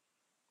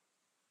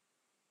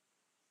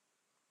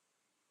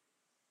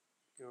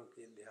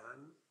 क्योंकि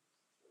ध्यान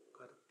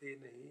करते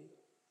नहीं,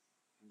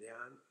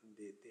 ध्यान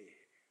देते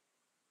हैं।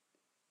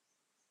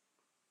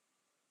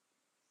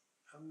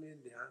 हमने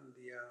ध्यान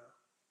दिया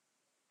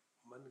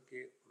मन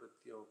के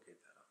वृत्तियों की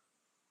तरह।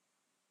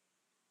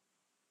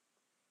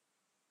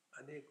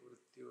 अनेक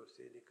वृत्तियों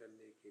से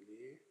निकलने के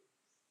लिए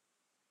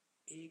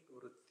एक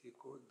वृत्ति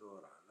को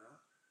दोहराना,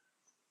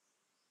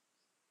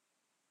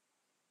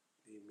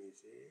 धीमे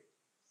से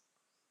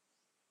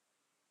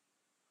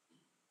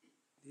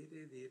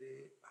धीरे धीरे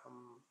हम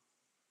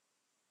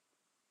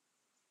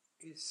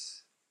इस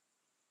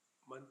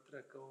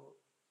मंत्र को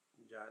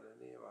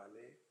जानने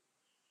वाले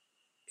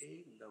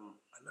एकदम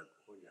अलग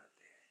हो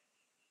जाते हैं।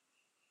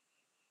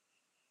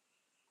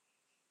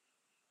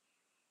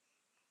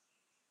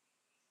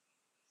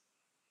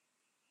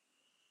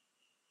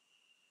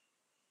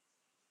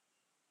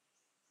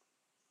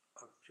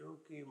 अब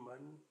चूंकि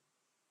मन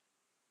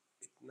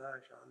इतना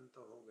शांत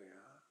हो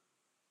गया,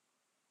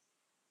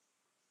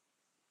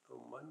 तो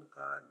मन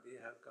का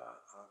देह का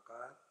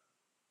आकार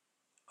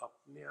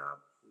अपने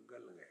आप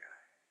गल गया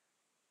है,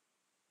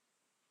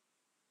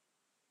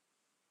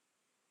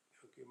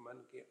 क्योंकि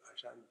मन के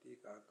अशांति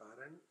का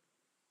कारण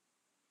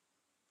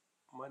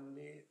मन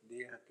ने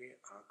देह के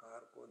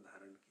आकार को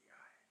धारण किया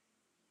है।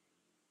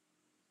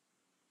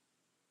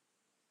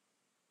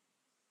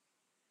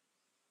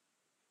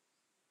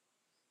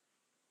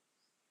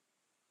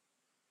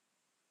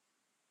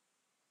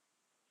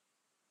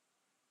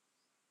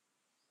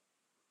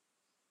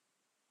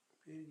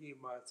 फिर ये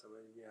बात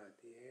समझ में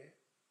आती है,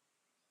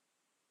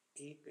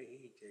 एक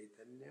ही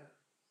चैतन्य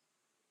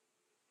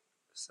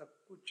सब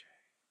कुछ है,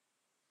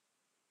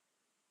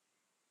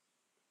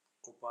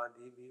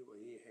 उपाधि भी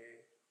वही है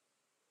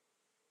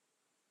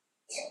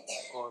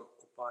और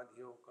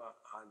उपाधियों का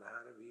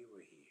आधार भी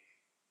वही है।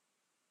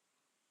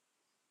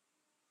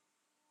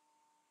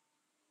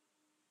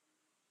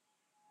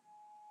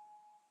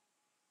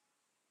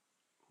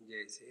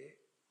 जैसे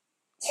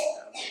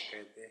हमें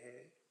कहते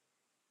हैं,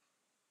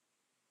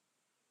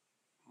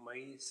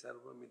 मयि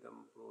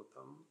सर्वमिदं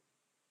प्रोतं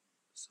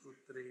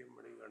सूत्रे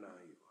मणिगणा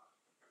इव।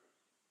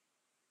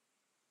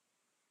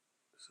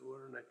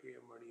 सुवर्ण के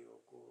मणियों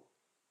को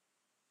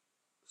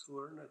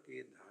सुवर्ण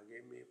के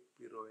धागे में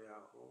पिरोया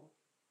हो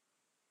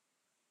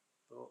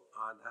तो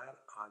आधार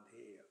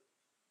आधेय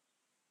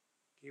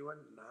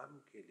केवल नाम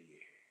के लिए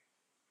है,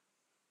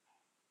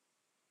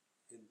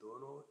 ये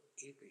दोनों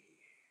एक ही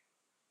है।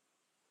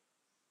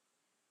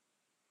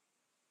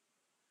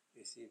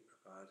 इसी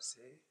प्रकार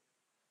से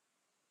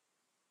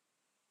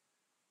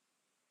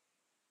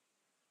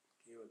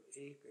केवल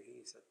एक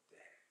ही सत्य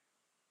है,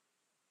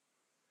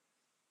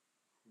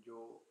 जो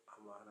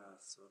हमारा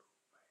स्वरूप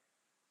है।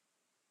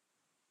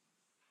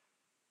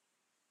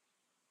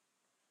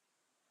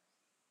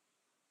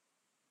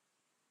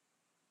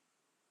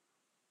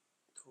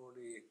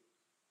 थोड़ी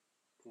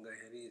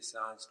गहरी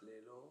सांस ले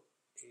लो,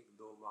 एक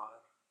दो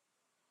बार।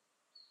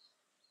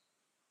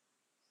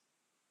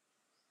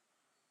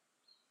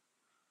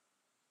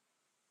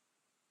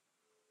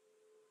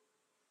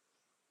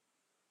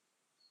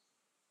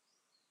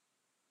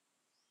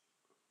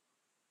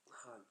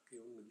 हाथ की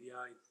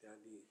उंगलियां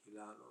इत्यादि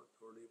हिला लो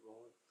थोड़ी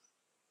बहुत।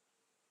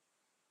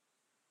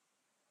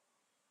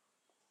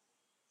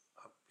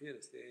 अब फिर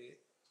से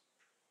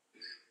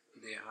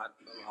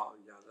देहात्म भाव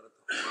जागृत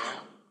हो गया,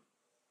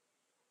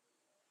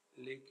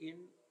 लेकिन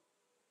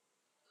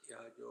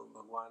यह जो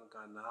भगवान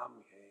का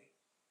नाम है,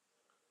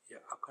 यह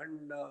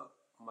अखंड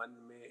मन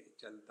में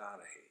चलता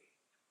रहे,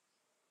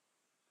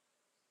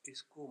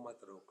 इसको मत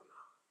रोकना।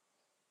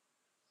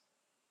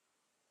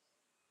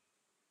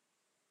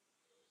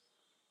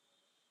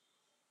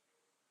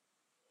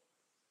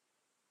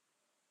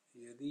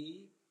 यदि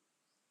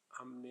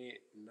हमने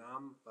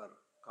नाम पर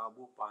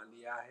काबू पा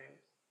लिया है,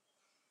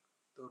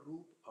 तो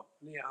रूप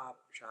अपने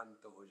आप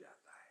शांत हो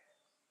जाता है,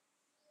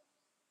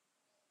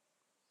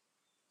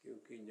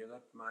 क्योंकि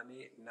जगत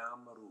माने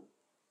नाम रूप।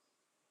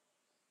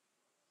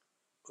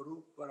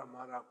 रूप पर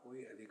हमारा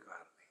कोई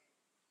अधिकार नहीं,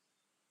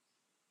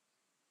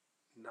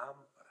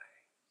 नाम पर है।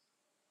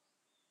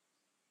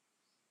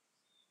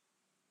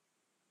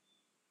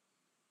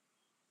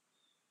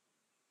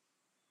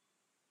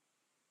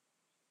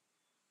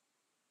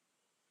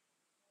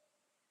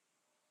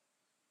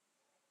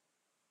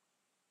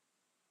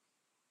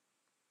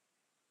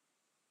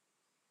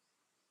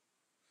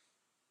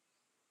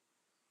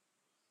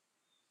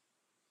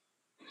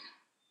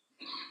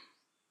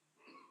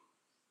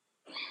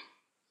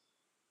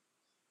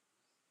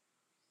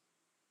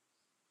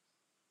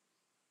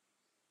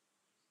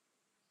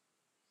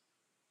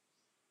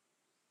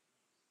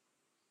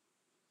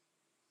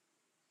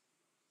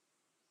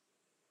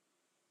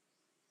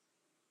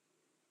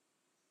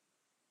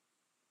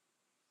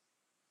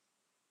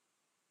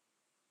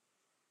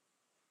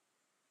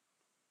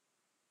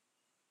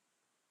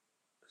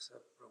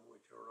 सब प्रभु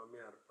चरणों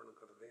में अर्पण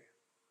कर दे।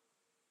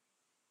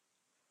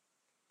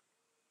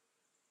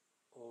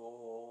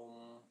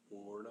 ओम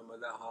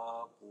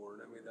पूर्णमदः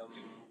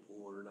पूर्णमिदं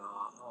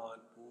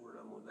पूर्णात्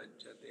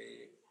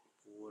पूर्णमुदच्यते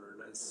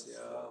पूर्णस्य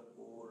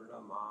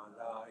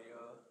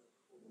पूर्णमादाय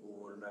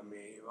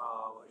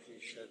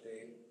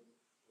पूर्णमेवावशिष्यते।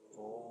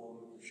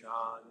 ओम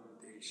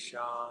शांति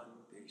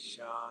शांति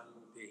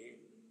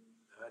शांति।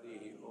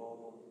 हरि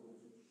ओम।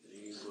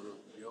 श्री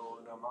गुरुभ्यो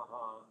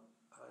नमः।